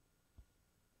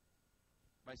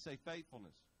 Everybody say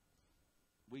faithfulness.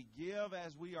 We give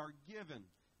as we are given.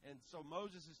 And so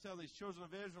Moses is telling these children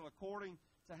of Israel, according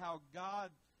to how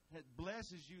God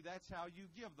blesses you, that's how you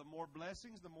give. The more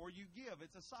blessings, the more you give.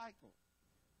 It's a cycle.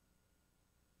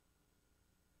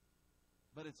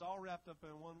 But it's all wrapped up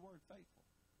in one word, faithful.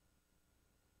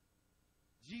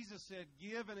 Jesus said,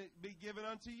 give and it be given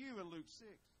unto you in Luke 6.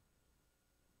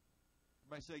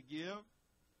 Everybody say, give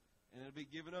and it'll be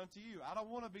given unto you. I don't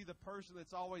want to be the person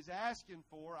that's always asking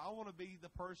for. I want to be the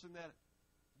person that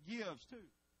gives too.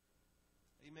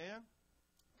 Amen?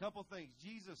 A couple things.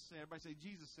 Jesus said, everybody say,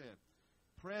 Jesus said,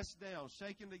 pressed down,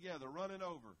 shaken together, running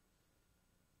over.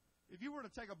 If you were to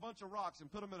take a bunch of rocks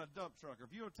and put them in a dump truck, or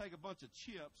if you were to take a bunch of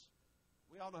chips,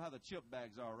 we all know how the chip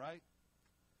bags are, right?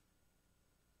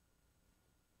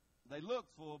 They look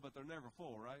full, but they're never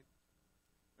full, right?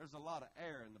 There's a lot of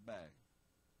air in the bag.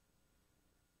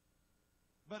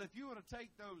 But if you were to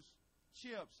take those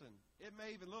chips, and it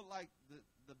may even look like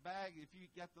the bag, if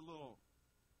you got the little,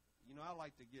 I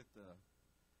like to get the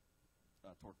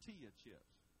tortilla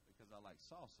chips because I like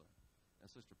salsa. And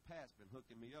Sister Pat's been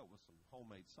hooking me up with some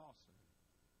homemade salsa.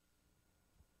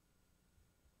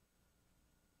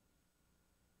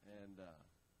 And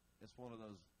it's one of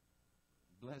those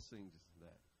blessings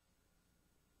that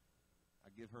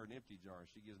I give her an empty jar.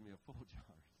 She gives me a full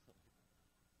jar.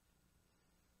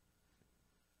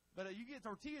 But you get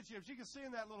tortilla chips, you can see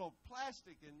in that little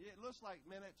plastic, and it looks like,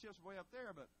 man, that chip's way up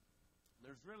there, but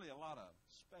there's really a lot of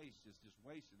space just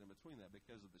wasted in between that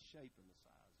because of the shape and the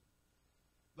size.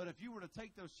 But if you were to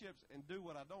take those chips and do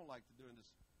what I don't like to do and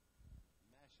just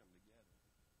mash them together,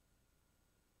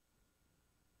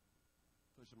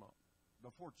 push them up.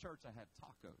 Before church, I had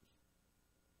tacos.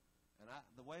 And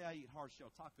the way I eat hard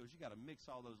shell tacos, you got to mix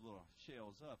all those little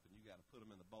shells up, and you got to put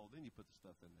them in the bowl. Then you put the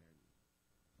stuff in there.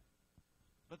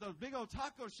 But those big old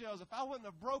taco shells, if I wouldn't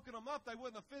have broken them up, they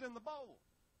wouldn't have fit in the bowl.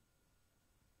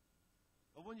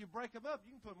 But when you break them up,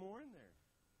 you can put more in there.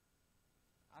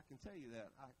 I can tell you that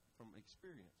from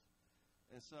experience.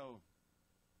 And so,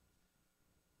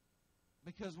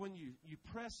 because when you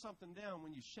press something down,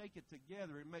 when you shake it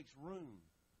together, it makes room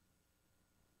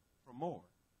for more.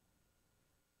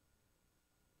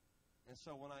 And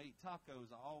so when I eat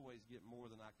tacos, I always get more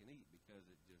than I can eat because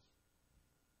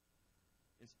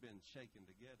it's been shaken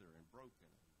together and broken.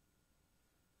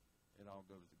 It all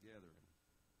goes together. And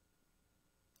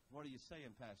what are you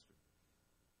saying, Pastor?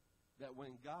 That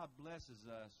when God blesses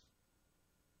us,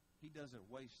 He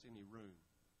doesn't waste any room.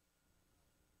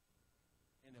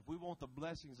 And if we want the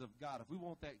blessings of God, if we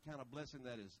want that kind of blessing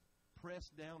that is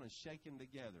pressed down and shaken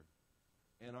together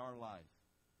in our life,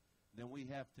 then we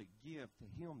have to give to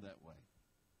Him that way.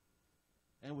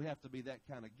 And we have to be that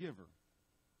kind of giver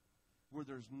where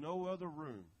there's no other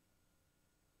room.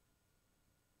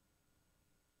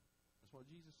 That's what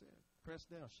Jesus said. Pressed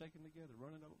down, shaken together,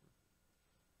 running over.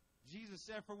 Jesus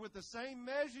said, for with the same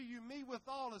measure you meet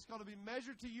withal, it's going to be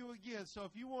measured to you again. So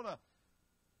if you want to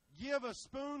give a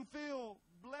spoonful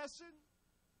blessing,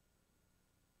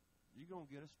 you're going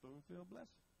to get a spoonful blessing.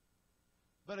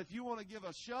 But if you want to give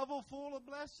a shovel full of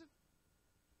blessing,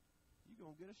 you're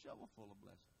going to get a shovel full of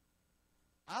blessing.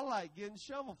 I like getting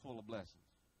shovel full of blessings.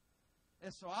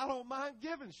 And so I don't mind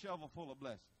giving shovel full of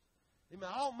blessings. Amen.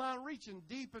 I don't mind reaching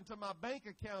deep into my bank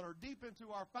account or deep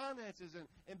into our finances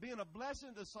and being a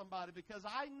blessing to somebody because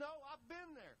I know I've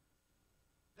been there.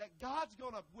 That God's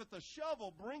going to, with a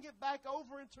shovel, bring it back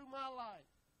over into my life.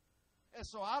 And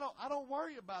so I don't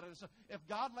worry about it. So if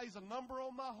God lays a number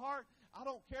on my heart, I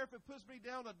don't care if it puts me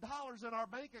down to dollars in our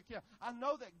bank account. I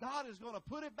know that God is going to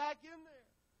put it back in there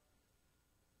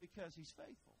because He's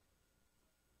faithful.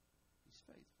 He's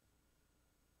faithful.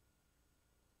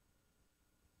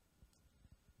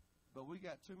 But we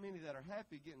got too many that are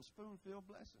happy getting spoon-filled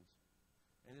blessings.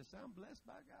 And they say, I'm blessed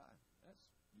by God.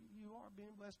 You are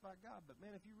being blessed by God. But,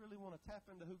 man, if you really want to tap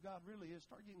into who God really is,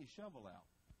 start getting your shovel out.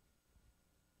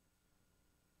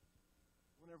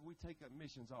 Whenever we take up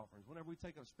missions offerings, whenever we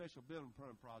take up special building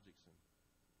projects, and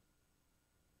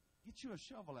get you a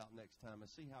shovel out next time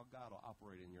and see how God will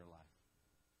operate in your life.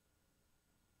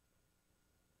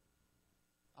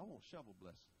 I want shovel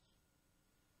blessings.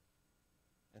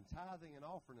 And tithing and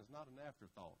offering is not an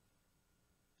afterthought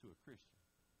to a Christian.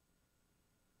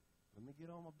 Let me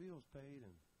get all my bills paid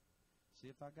and see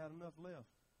if I got enough left.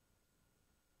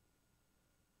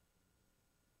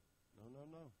 No, no,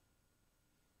 no.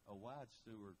 A wise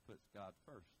steward puts God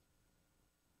first.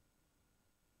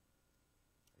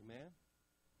 Amen?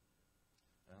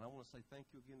 And I want to say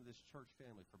thank you again to this church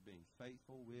family for being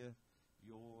faithful with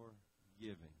your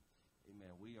giving.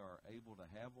 Amen. We are able to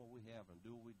have what we have and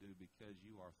do what we do because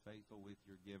you are faithful with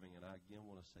your giving. And I again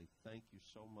want to say thank you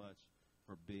so much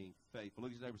for being faithful.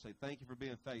 Look at your neighbor and say, thank you for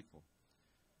being faithful.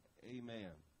 Amen.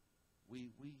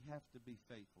 We have to be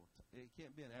faithful. It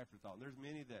can't be an afterthought. And there's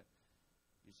many that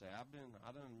you say, I've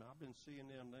been seeing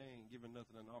them, they ain't giving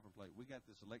nothing in the offering plate. We got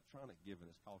this electronic giving.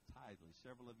 It's called Tithely.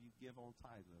 Several of you give on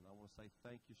Tithely. And I want to say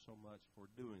thank you so much for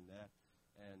doing that.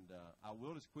 And I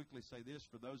will just quickly say this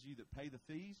for those of you that pay the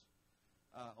fees.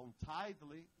 On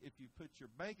Tithely, if you put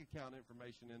your bank account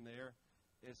information in there,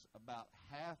 it's about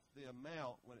half the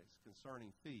amount when it's concerning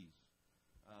fees.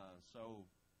 So,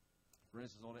 for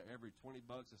instance, on every $20,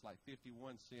 it's like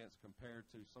 51 cents compared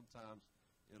to sometimes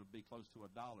it'll be close to $1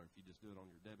 if you just do it on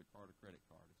your debit card or credit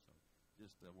card. So,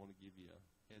 just want to give you a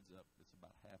heads up. It's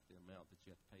about half the amount that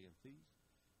you have to pay in fees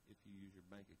if you use your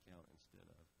bank account instead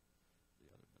of the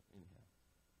other. But anyhow,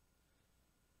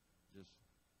 just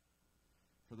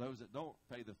for those that don't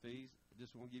pay the fees, I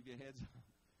just want to give you a heads up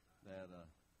that.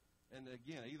 And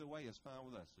again, either way is fine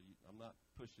with us. So I'm not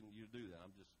pushing you to do that.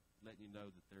 I'm just letting you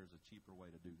know that there's a cheaper way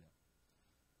to do that.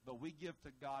 But we give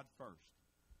to God first.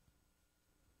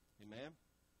 Amen?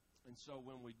 And so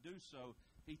when we do so,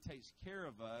 He takes care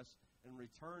of us and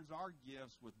returns our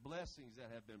gifts with blessings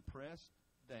that have been pressed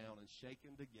down and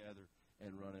shaken together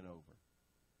and running over.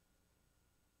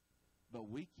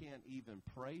 But we can't even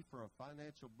pray for a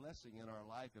financial blessing in our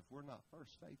life if we're not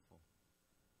first faithful.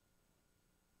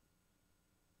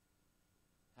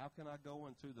 How can I go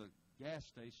into the gas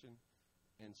station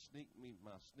and sneak me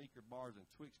my sneaker bars and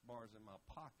Twix bars in my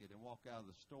pocket and walk out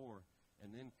of the store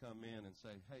and then come in and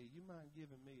say, hey, you mind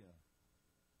giving me a...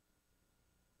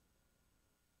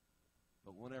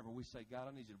 But whenever we say,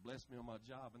 God, I need you to bless me on my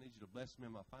job, I need you to bless me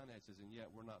in my finances, and yet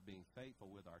we're not being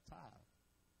faithful with our tithe,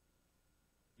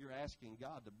 you're asking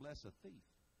God to bless a thief.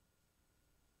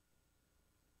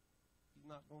 He's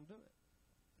not going to do it.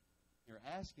 You're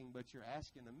asking, but you're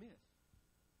asking amiss.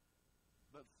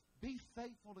 But be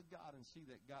faithful to God and see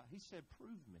that God, He said,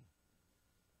 prove me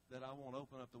that I won't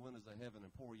open up the windows of heaven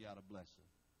and pour you out a blessing.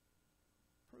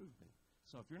 Prove me.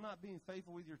 So if you're not being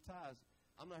faithful with your tithes,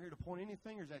 I'm not here to point any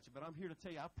fingers at you, but I'm here to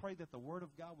tell you, I pray that the Word of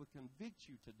God would convict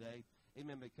you today.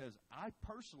 Amen. Because I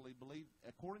personally believe,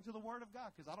 according to the Word of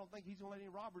God, because I don't think He's going to let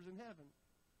any robbers in heaven.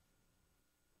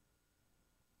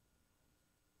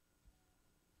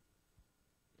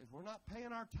 If we're not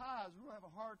paying our tithes, we're going to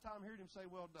have a hard time hearing Him say,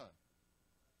 well done.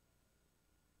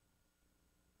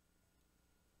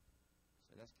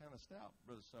 Say, that's kind of stout,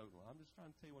 Brother Sodal. I'm just trying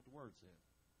to tell you what the Word said.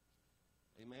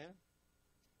 Amen?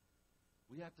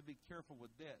 We have to be careful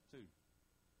with debt, too.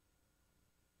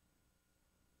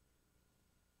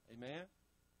 Amen?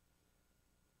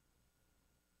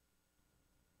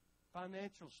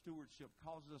 Financial stewardship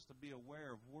causes us to be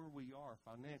aware of where we are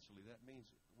financially. That means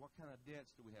what kind of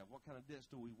debts do we have? What kind of debts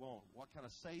do we want? What kind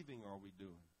of saving are we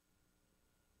doing?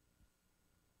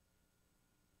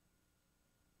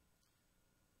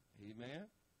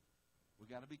 Amen? We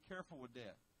got to be careful with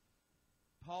that.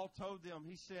 Paul told them,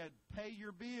 he said, pay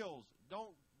your bills.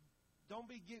 Don't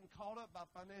be getting caught up by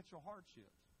financial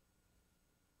hardships.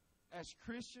 As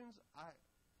Christians,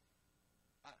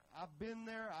 I've been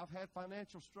there. I've had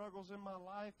financial struggles in my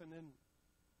life, and then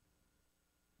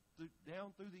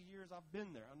down through the years, I've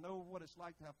been there. I know what it's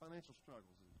like to have financial struggles.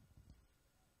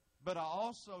 But I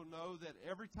also know that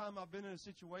every time I've been in a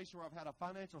situation where I've had a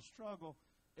financial struggle,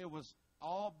 it was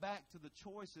all back to the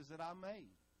choices that I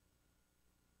made.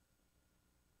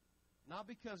 Not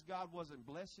because God wasn't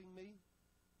blessing me,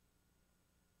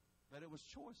 but it was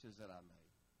choices that I made.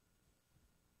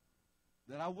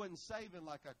 That I wasn't saving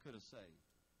like I could have saved.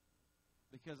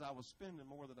 Because I was spending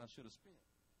more than I should have spent.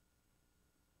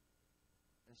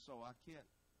 And so I can't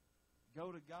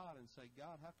go to God and say,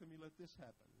 God, how come you let this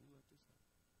happen? You let this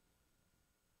happen.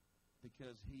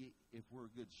 Because if we're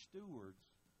good stewards,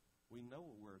 we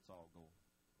know where it's all going.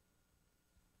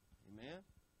 Amen?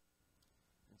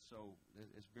 And so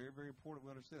it's very, very important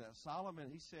we understand that. Solomon,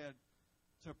 he said,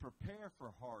 to prepare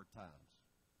for hard times.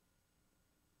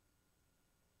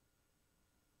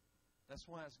 That's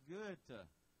why it's good to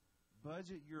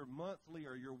budget your monthly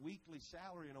or your weekly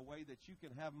salary in a way that you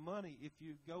can have money if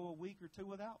you go a week or two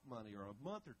without money or a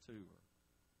month or two.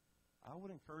 I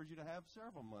would encourage you to have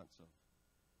several months of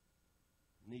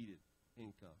needed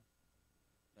income.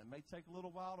 That may take a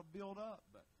little while to build up,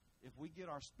 but if we get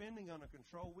our spending under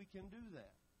control, we can do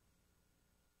that.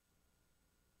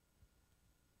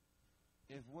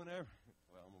 If whenever,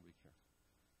 well, I'm going to be careful.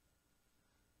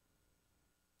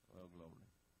 Well, glory.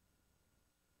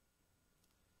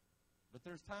 But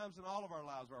there's times in all of our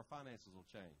lives where our finances will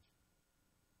change.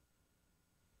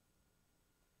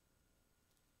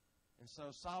 And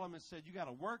so Solomon said, you got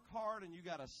to work hard and you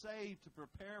got to save to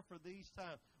prepare for these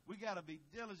times. We got to be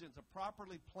diligent to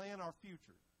properly plan our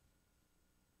future.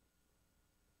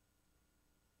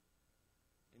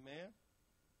 Amen?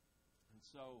 And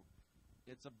so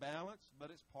it's a balance, but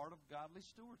it's part of godly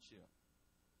stewardship.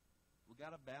 We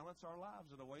got to balance our lives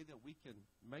in a way that we can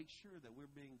make sure that we're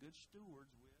being good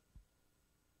stewards with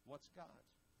what's God's.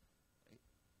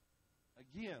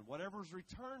 Again, whatever's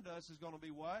returned to us is going to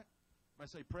be what?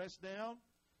 Everybody say pressed down.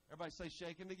 Everybody say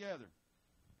shaken together.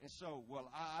 And so, well,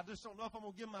 I just don't know if I'm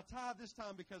going to give my tithe this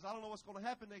time because I don't know what's going to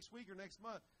happen next week or next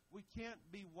month. We can't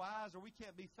be wise or we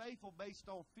can't be faithful based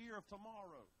on fear of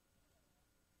tomorrow.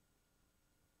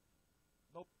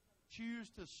 But choose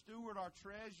to steward our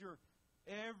treasure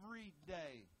every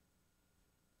day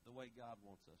the way God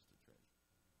wants us to treasure.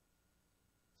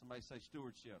 Somebody say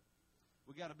stewardship.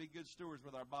 We got to be good stewards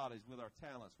with our bodies, with our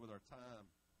talents, with our time,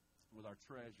 with our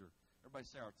treasure. Everybody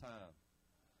say our time.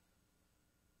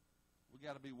 We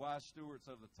got to be wise stewards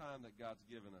of the time that God's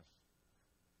given us.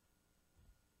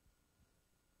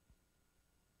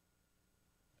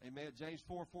 Amen. James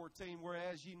 4:14,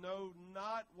 whereas ye know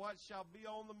not what shall be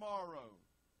on the morrow.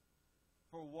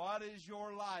 For what is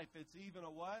your life? It's even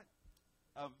a what?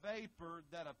 A vapor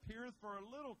that appeareth for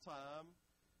a little time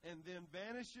and then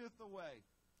vanisheth away.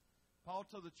 Paul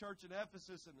told the church in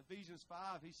Ephesus in Ephesians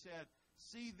 5, he said,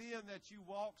 see then that you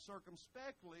walk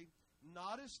circumspectly,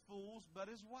 not as fools, but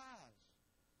as wise,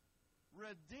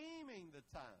 redeeming the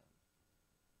time.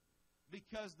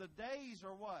 Because the days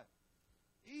are what?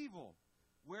 Evil.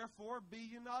 Wherefore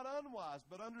be ye not unwise,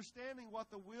 but understanding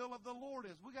what the will of the Lord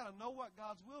is. We got to know what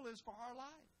God's will is for our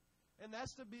life. And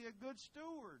that's to be a good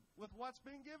steward with what's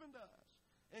been given to us,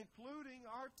 including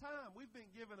our time. We've been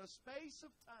given a space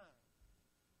of time.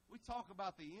 We talk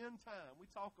about the end time. We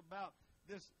talk about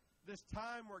this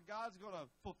time where God's going to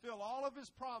fulfill all of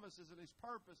His promises and His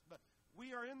purpose. But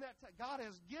we are in that time. God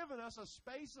has given us a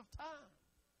space of time.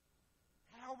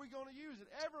 How are we going to use it?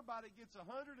 Everybody gets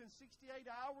 168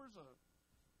 hours a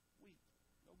week.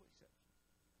 No exception.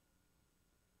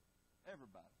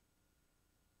 Everybody.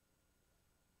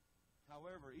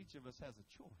 However, each of us has a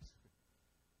choice.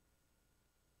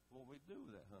 What we do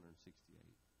with that 168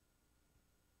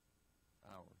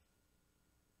 hours.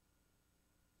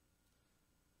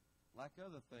 Like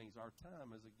other things, our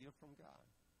time is a gift from God.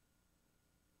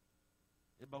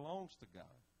 It belongs to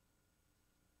God.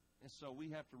 And so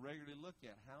we have to regularly look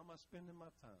at, how am I spending my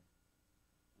time?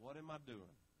 What am I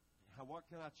doing? What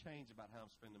can I change about how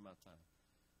I'm spending my time?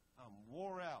 I'm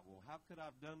wore out. Well, how could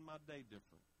I have done my day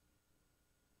different?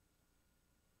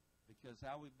 Because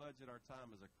how we budget our time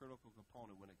is a critical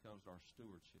component when it comes to our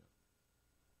stewardship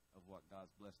of what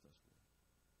God's blessed us with.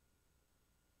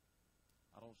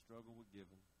 I don't struggle with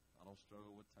giving. I don't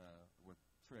struggle with time, with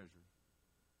treasure.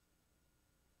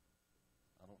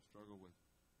 I don't struggle with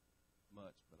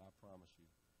much, but I promise you,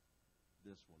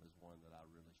 this one is one that I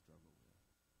really struggle with.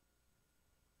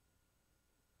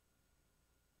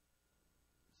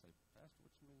 You say, Pastor,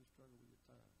 what you mean you struggle with your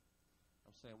time?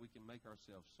 I'm saying we can make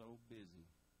ourselves so busy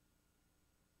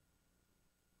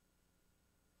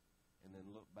and then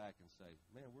look back and say,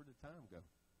 man, where did time go?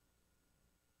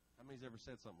 How many's ever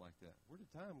said something like that? Where did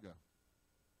time go?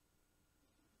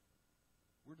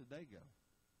 Where did they go?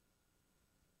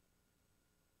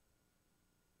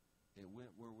 It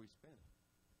went where we spent it.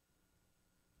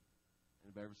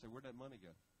 Anybody ever say, where'd that money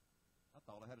go? I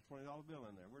thought I had a $20 bill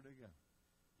in there. Where'd it go?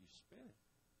 You spent it.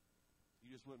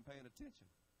 You just wasn't paying attention.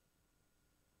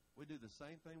 We do the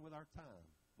same thing with our time.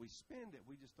 We spend it.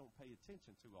 We just don't pay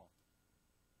attention too often.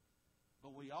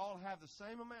 But we all have the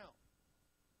same amount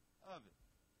of it.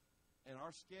 And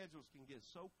our schedules can get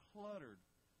so cluttered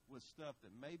with stuff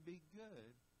that may be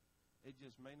good, it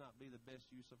just may not be the best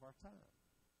use of our time.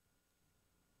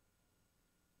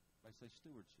 They say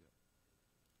stewardship.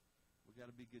 We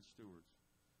got to be good stewards.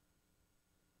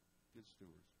 Good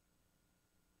stewards.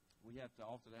 We have to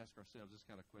often ask ourselves this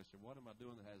kind of question: what am I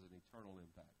doing that has an eternal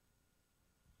impact?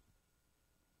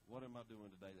 What am I doing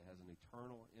today that has an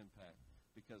eternal impact?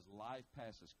 Because life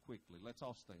passes quickly. Let's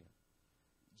all stand.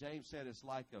 James said it's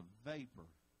like a vapor.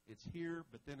 It's here,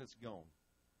 but then it's gone.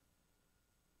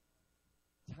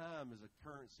 time is a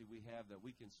currency we have that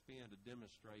we can spend to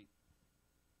demonstrate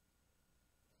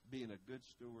being a good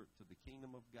steward to the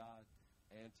kingdom of God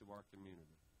and to our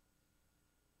community.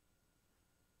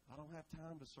 I don't have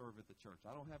time to serve at the church.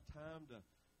 I don't have time to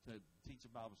teach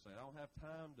a Bible study. I don't have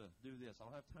time to do this. I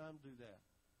don't have time to do that.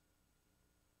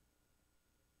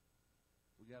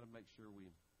 We got to make sure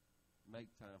we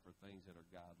make time for things that are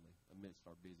godly amidst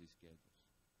our busy schedules.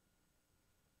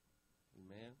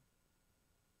 Amen?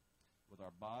 With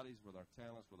our bodies, with our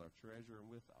talents, with our treasure, and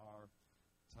with our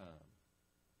time.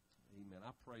 Amen.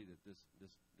 I pray that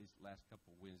these last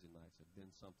couple of Wednesday nights have been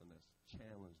something that's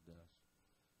challenged us.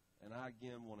 And I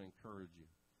again want to encourage you.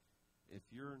 If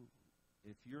you're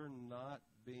not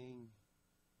being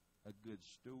a good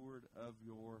steward of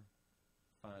your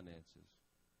finances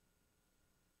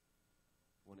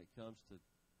when it comes to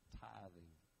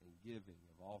tithing and giving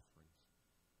of offerings,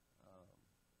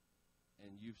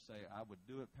 and you say, I would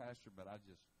do it, Pastor, but I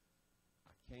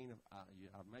can't.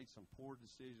 I've made some poor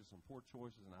decisions, some poor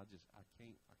choices, and I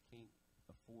can't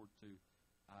afford to.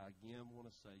 I again want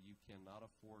to say you cannot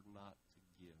afford not to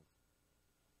give.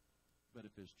 But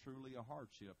if it's truly a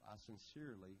hardship,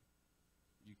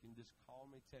 you can just call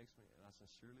me, text me, and I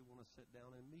sincerely want to sit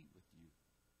down and meet with you.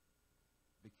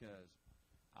 Because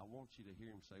I want you to hear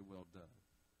him say, well done.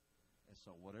 And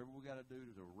so whatever we got to do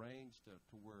to arrange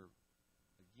to where,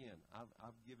 again,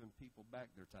 I've given people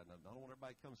back their tithes. Now, I don't want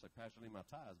everybody to come and say, Pastor, I need my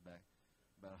tithes back.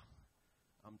 But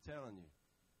I'm telling you,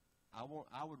 I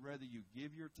would rather you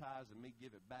give your tithes than me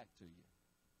give it back to you.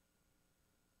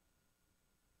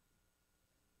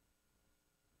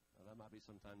 Now, that might be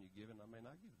sometime you give it, and I may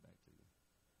not give it back to you.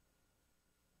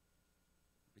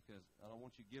 Because I don't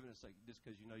want you giving it just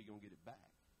because you know you're going to get it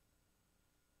back.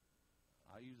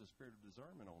 I use a spirit of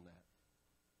discernment on that.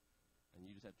 And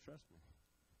you just have to trust me.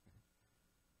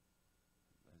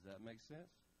 Does that make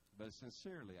sense? But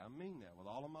sincerely, I mean that with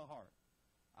all of my heart.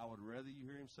 I would rather you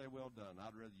hear him say, well done.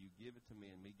 I'd rather you give it to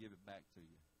me and me give it back to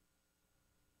you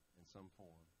in some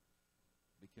form.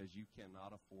 Because you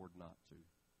cannot afford not to.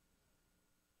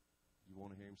 You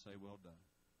want to hear him say, well done.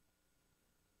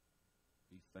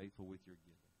 Be faithful with your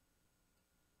giving.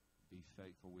 Be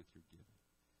faithful with your giving.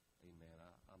 Amen.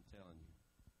 I'm telling you.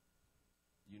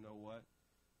 You know what?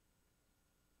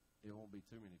 It won't be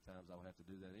too many times I will have to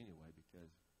do that anyway,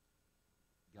 because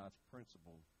God's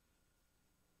principle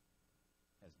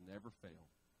has never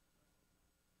failed.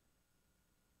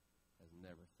 Has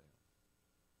never failed.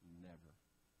 Never.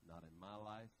 Not in my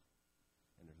life.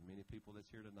 And there's many people that's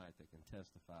here tonight that can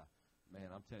testify. Man,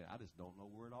 I'm telling you, I just don't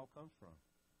know where it all comes from.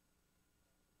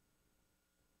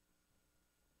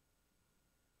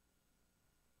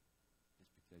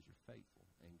 It's because you're faithful.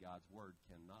 And God's word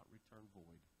cannot return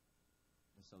void.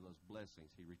 And so those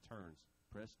blessings, he returns,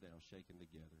 pressed down, shaken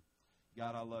together.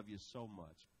 God, I love you so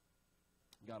much.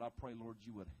 God, I pray, Lord,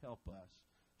 you would help us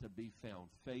to be found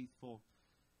faithful.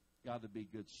 God, to be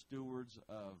good stewards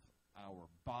of our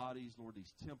bodies. Lord,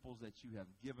 these temples that you have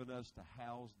given us to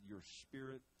house your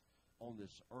spirit on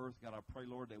this earth. God, I pray,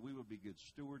 Lord, that we would be good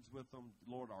stewards with them.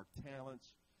 Lord, our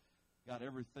talents. God,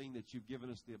 everything that you've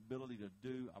given us the ability to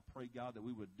do, I pray, God, that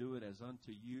we would do it as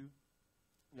unto you.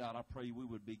 God, I pray we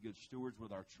would be good stewards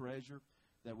with our treasure,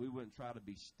 that we wouldn't try to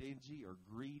be stingy or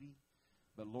greedy.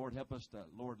 But, Lord, help us to,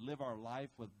 Lord, live our life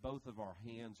with both of our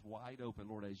hands wide open.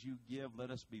 Lord, as you give,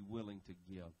 let us be willing to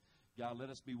give. God, let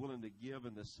us be willing to give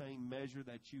in the same measure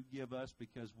that you give us,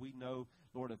 because we know,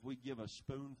 Lord, if we give a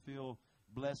spoonful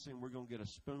blessing, we're going to get a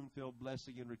spoonful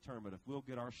blessing in return. But if we'll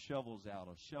get our shovels out,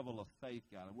 a shovel of faith,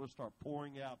 God, and we'll start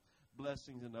pouring out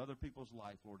blessings into other people's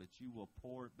life, Lord, that you will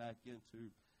pour it back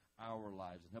into our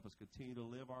lives and help us continue to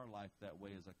live our life that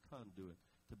way as a conduit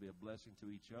to be a blessing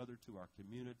to each other, to our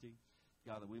community.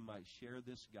 God, that we might share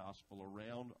this gospel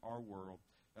around our world.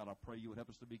 God, I pray you would help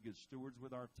us to be good stewards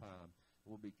with our time.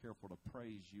 We'll be careful to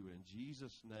praise you in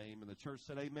Jesus' name. And the church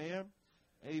said amen.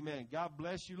 Amen. God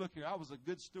bless you. Look here, I was a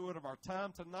good steward of our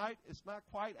time tonight. It's not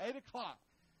quite 8 o'clock.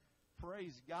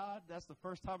 Praise God. That's the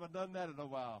first time I've done that in a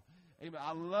while. Amen.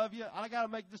 I love you. I got to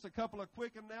make just a couple of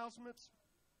quick announcements.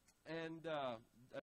 And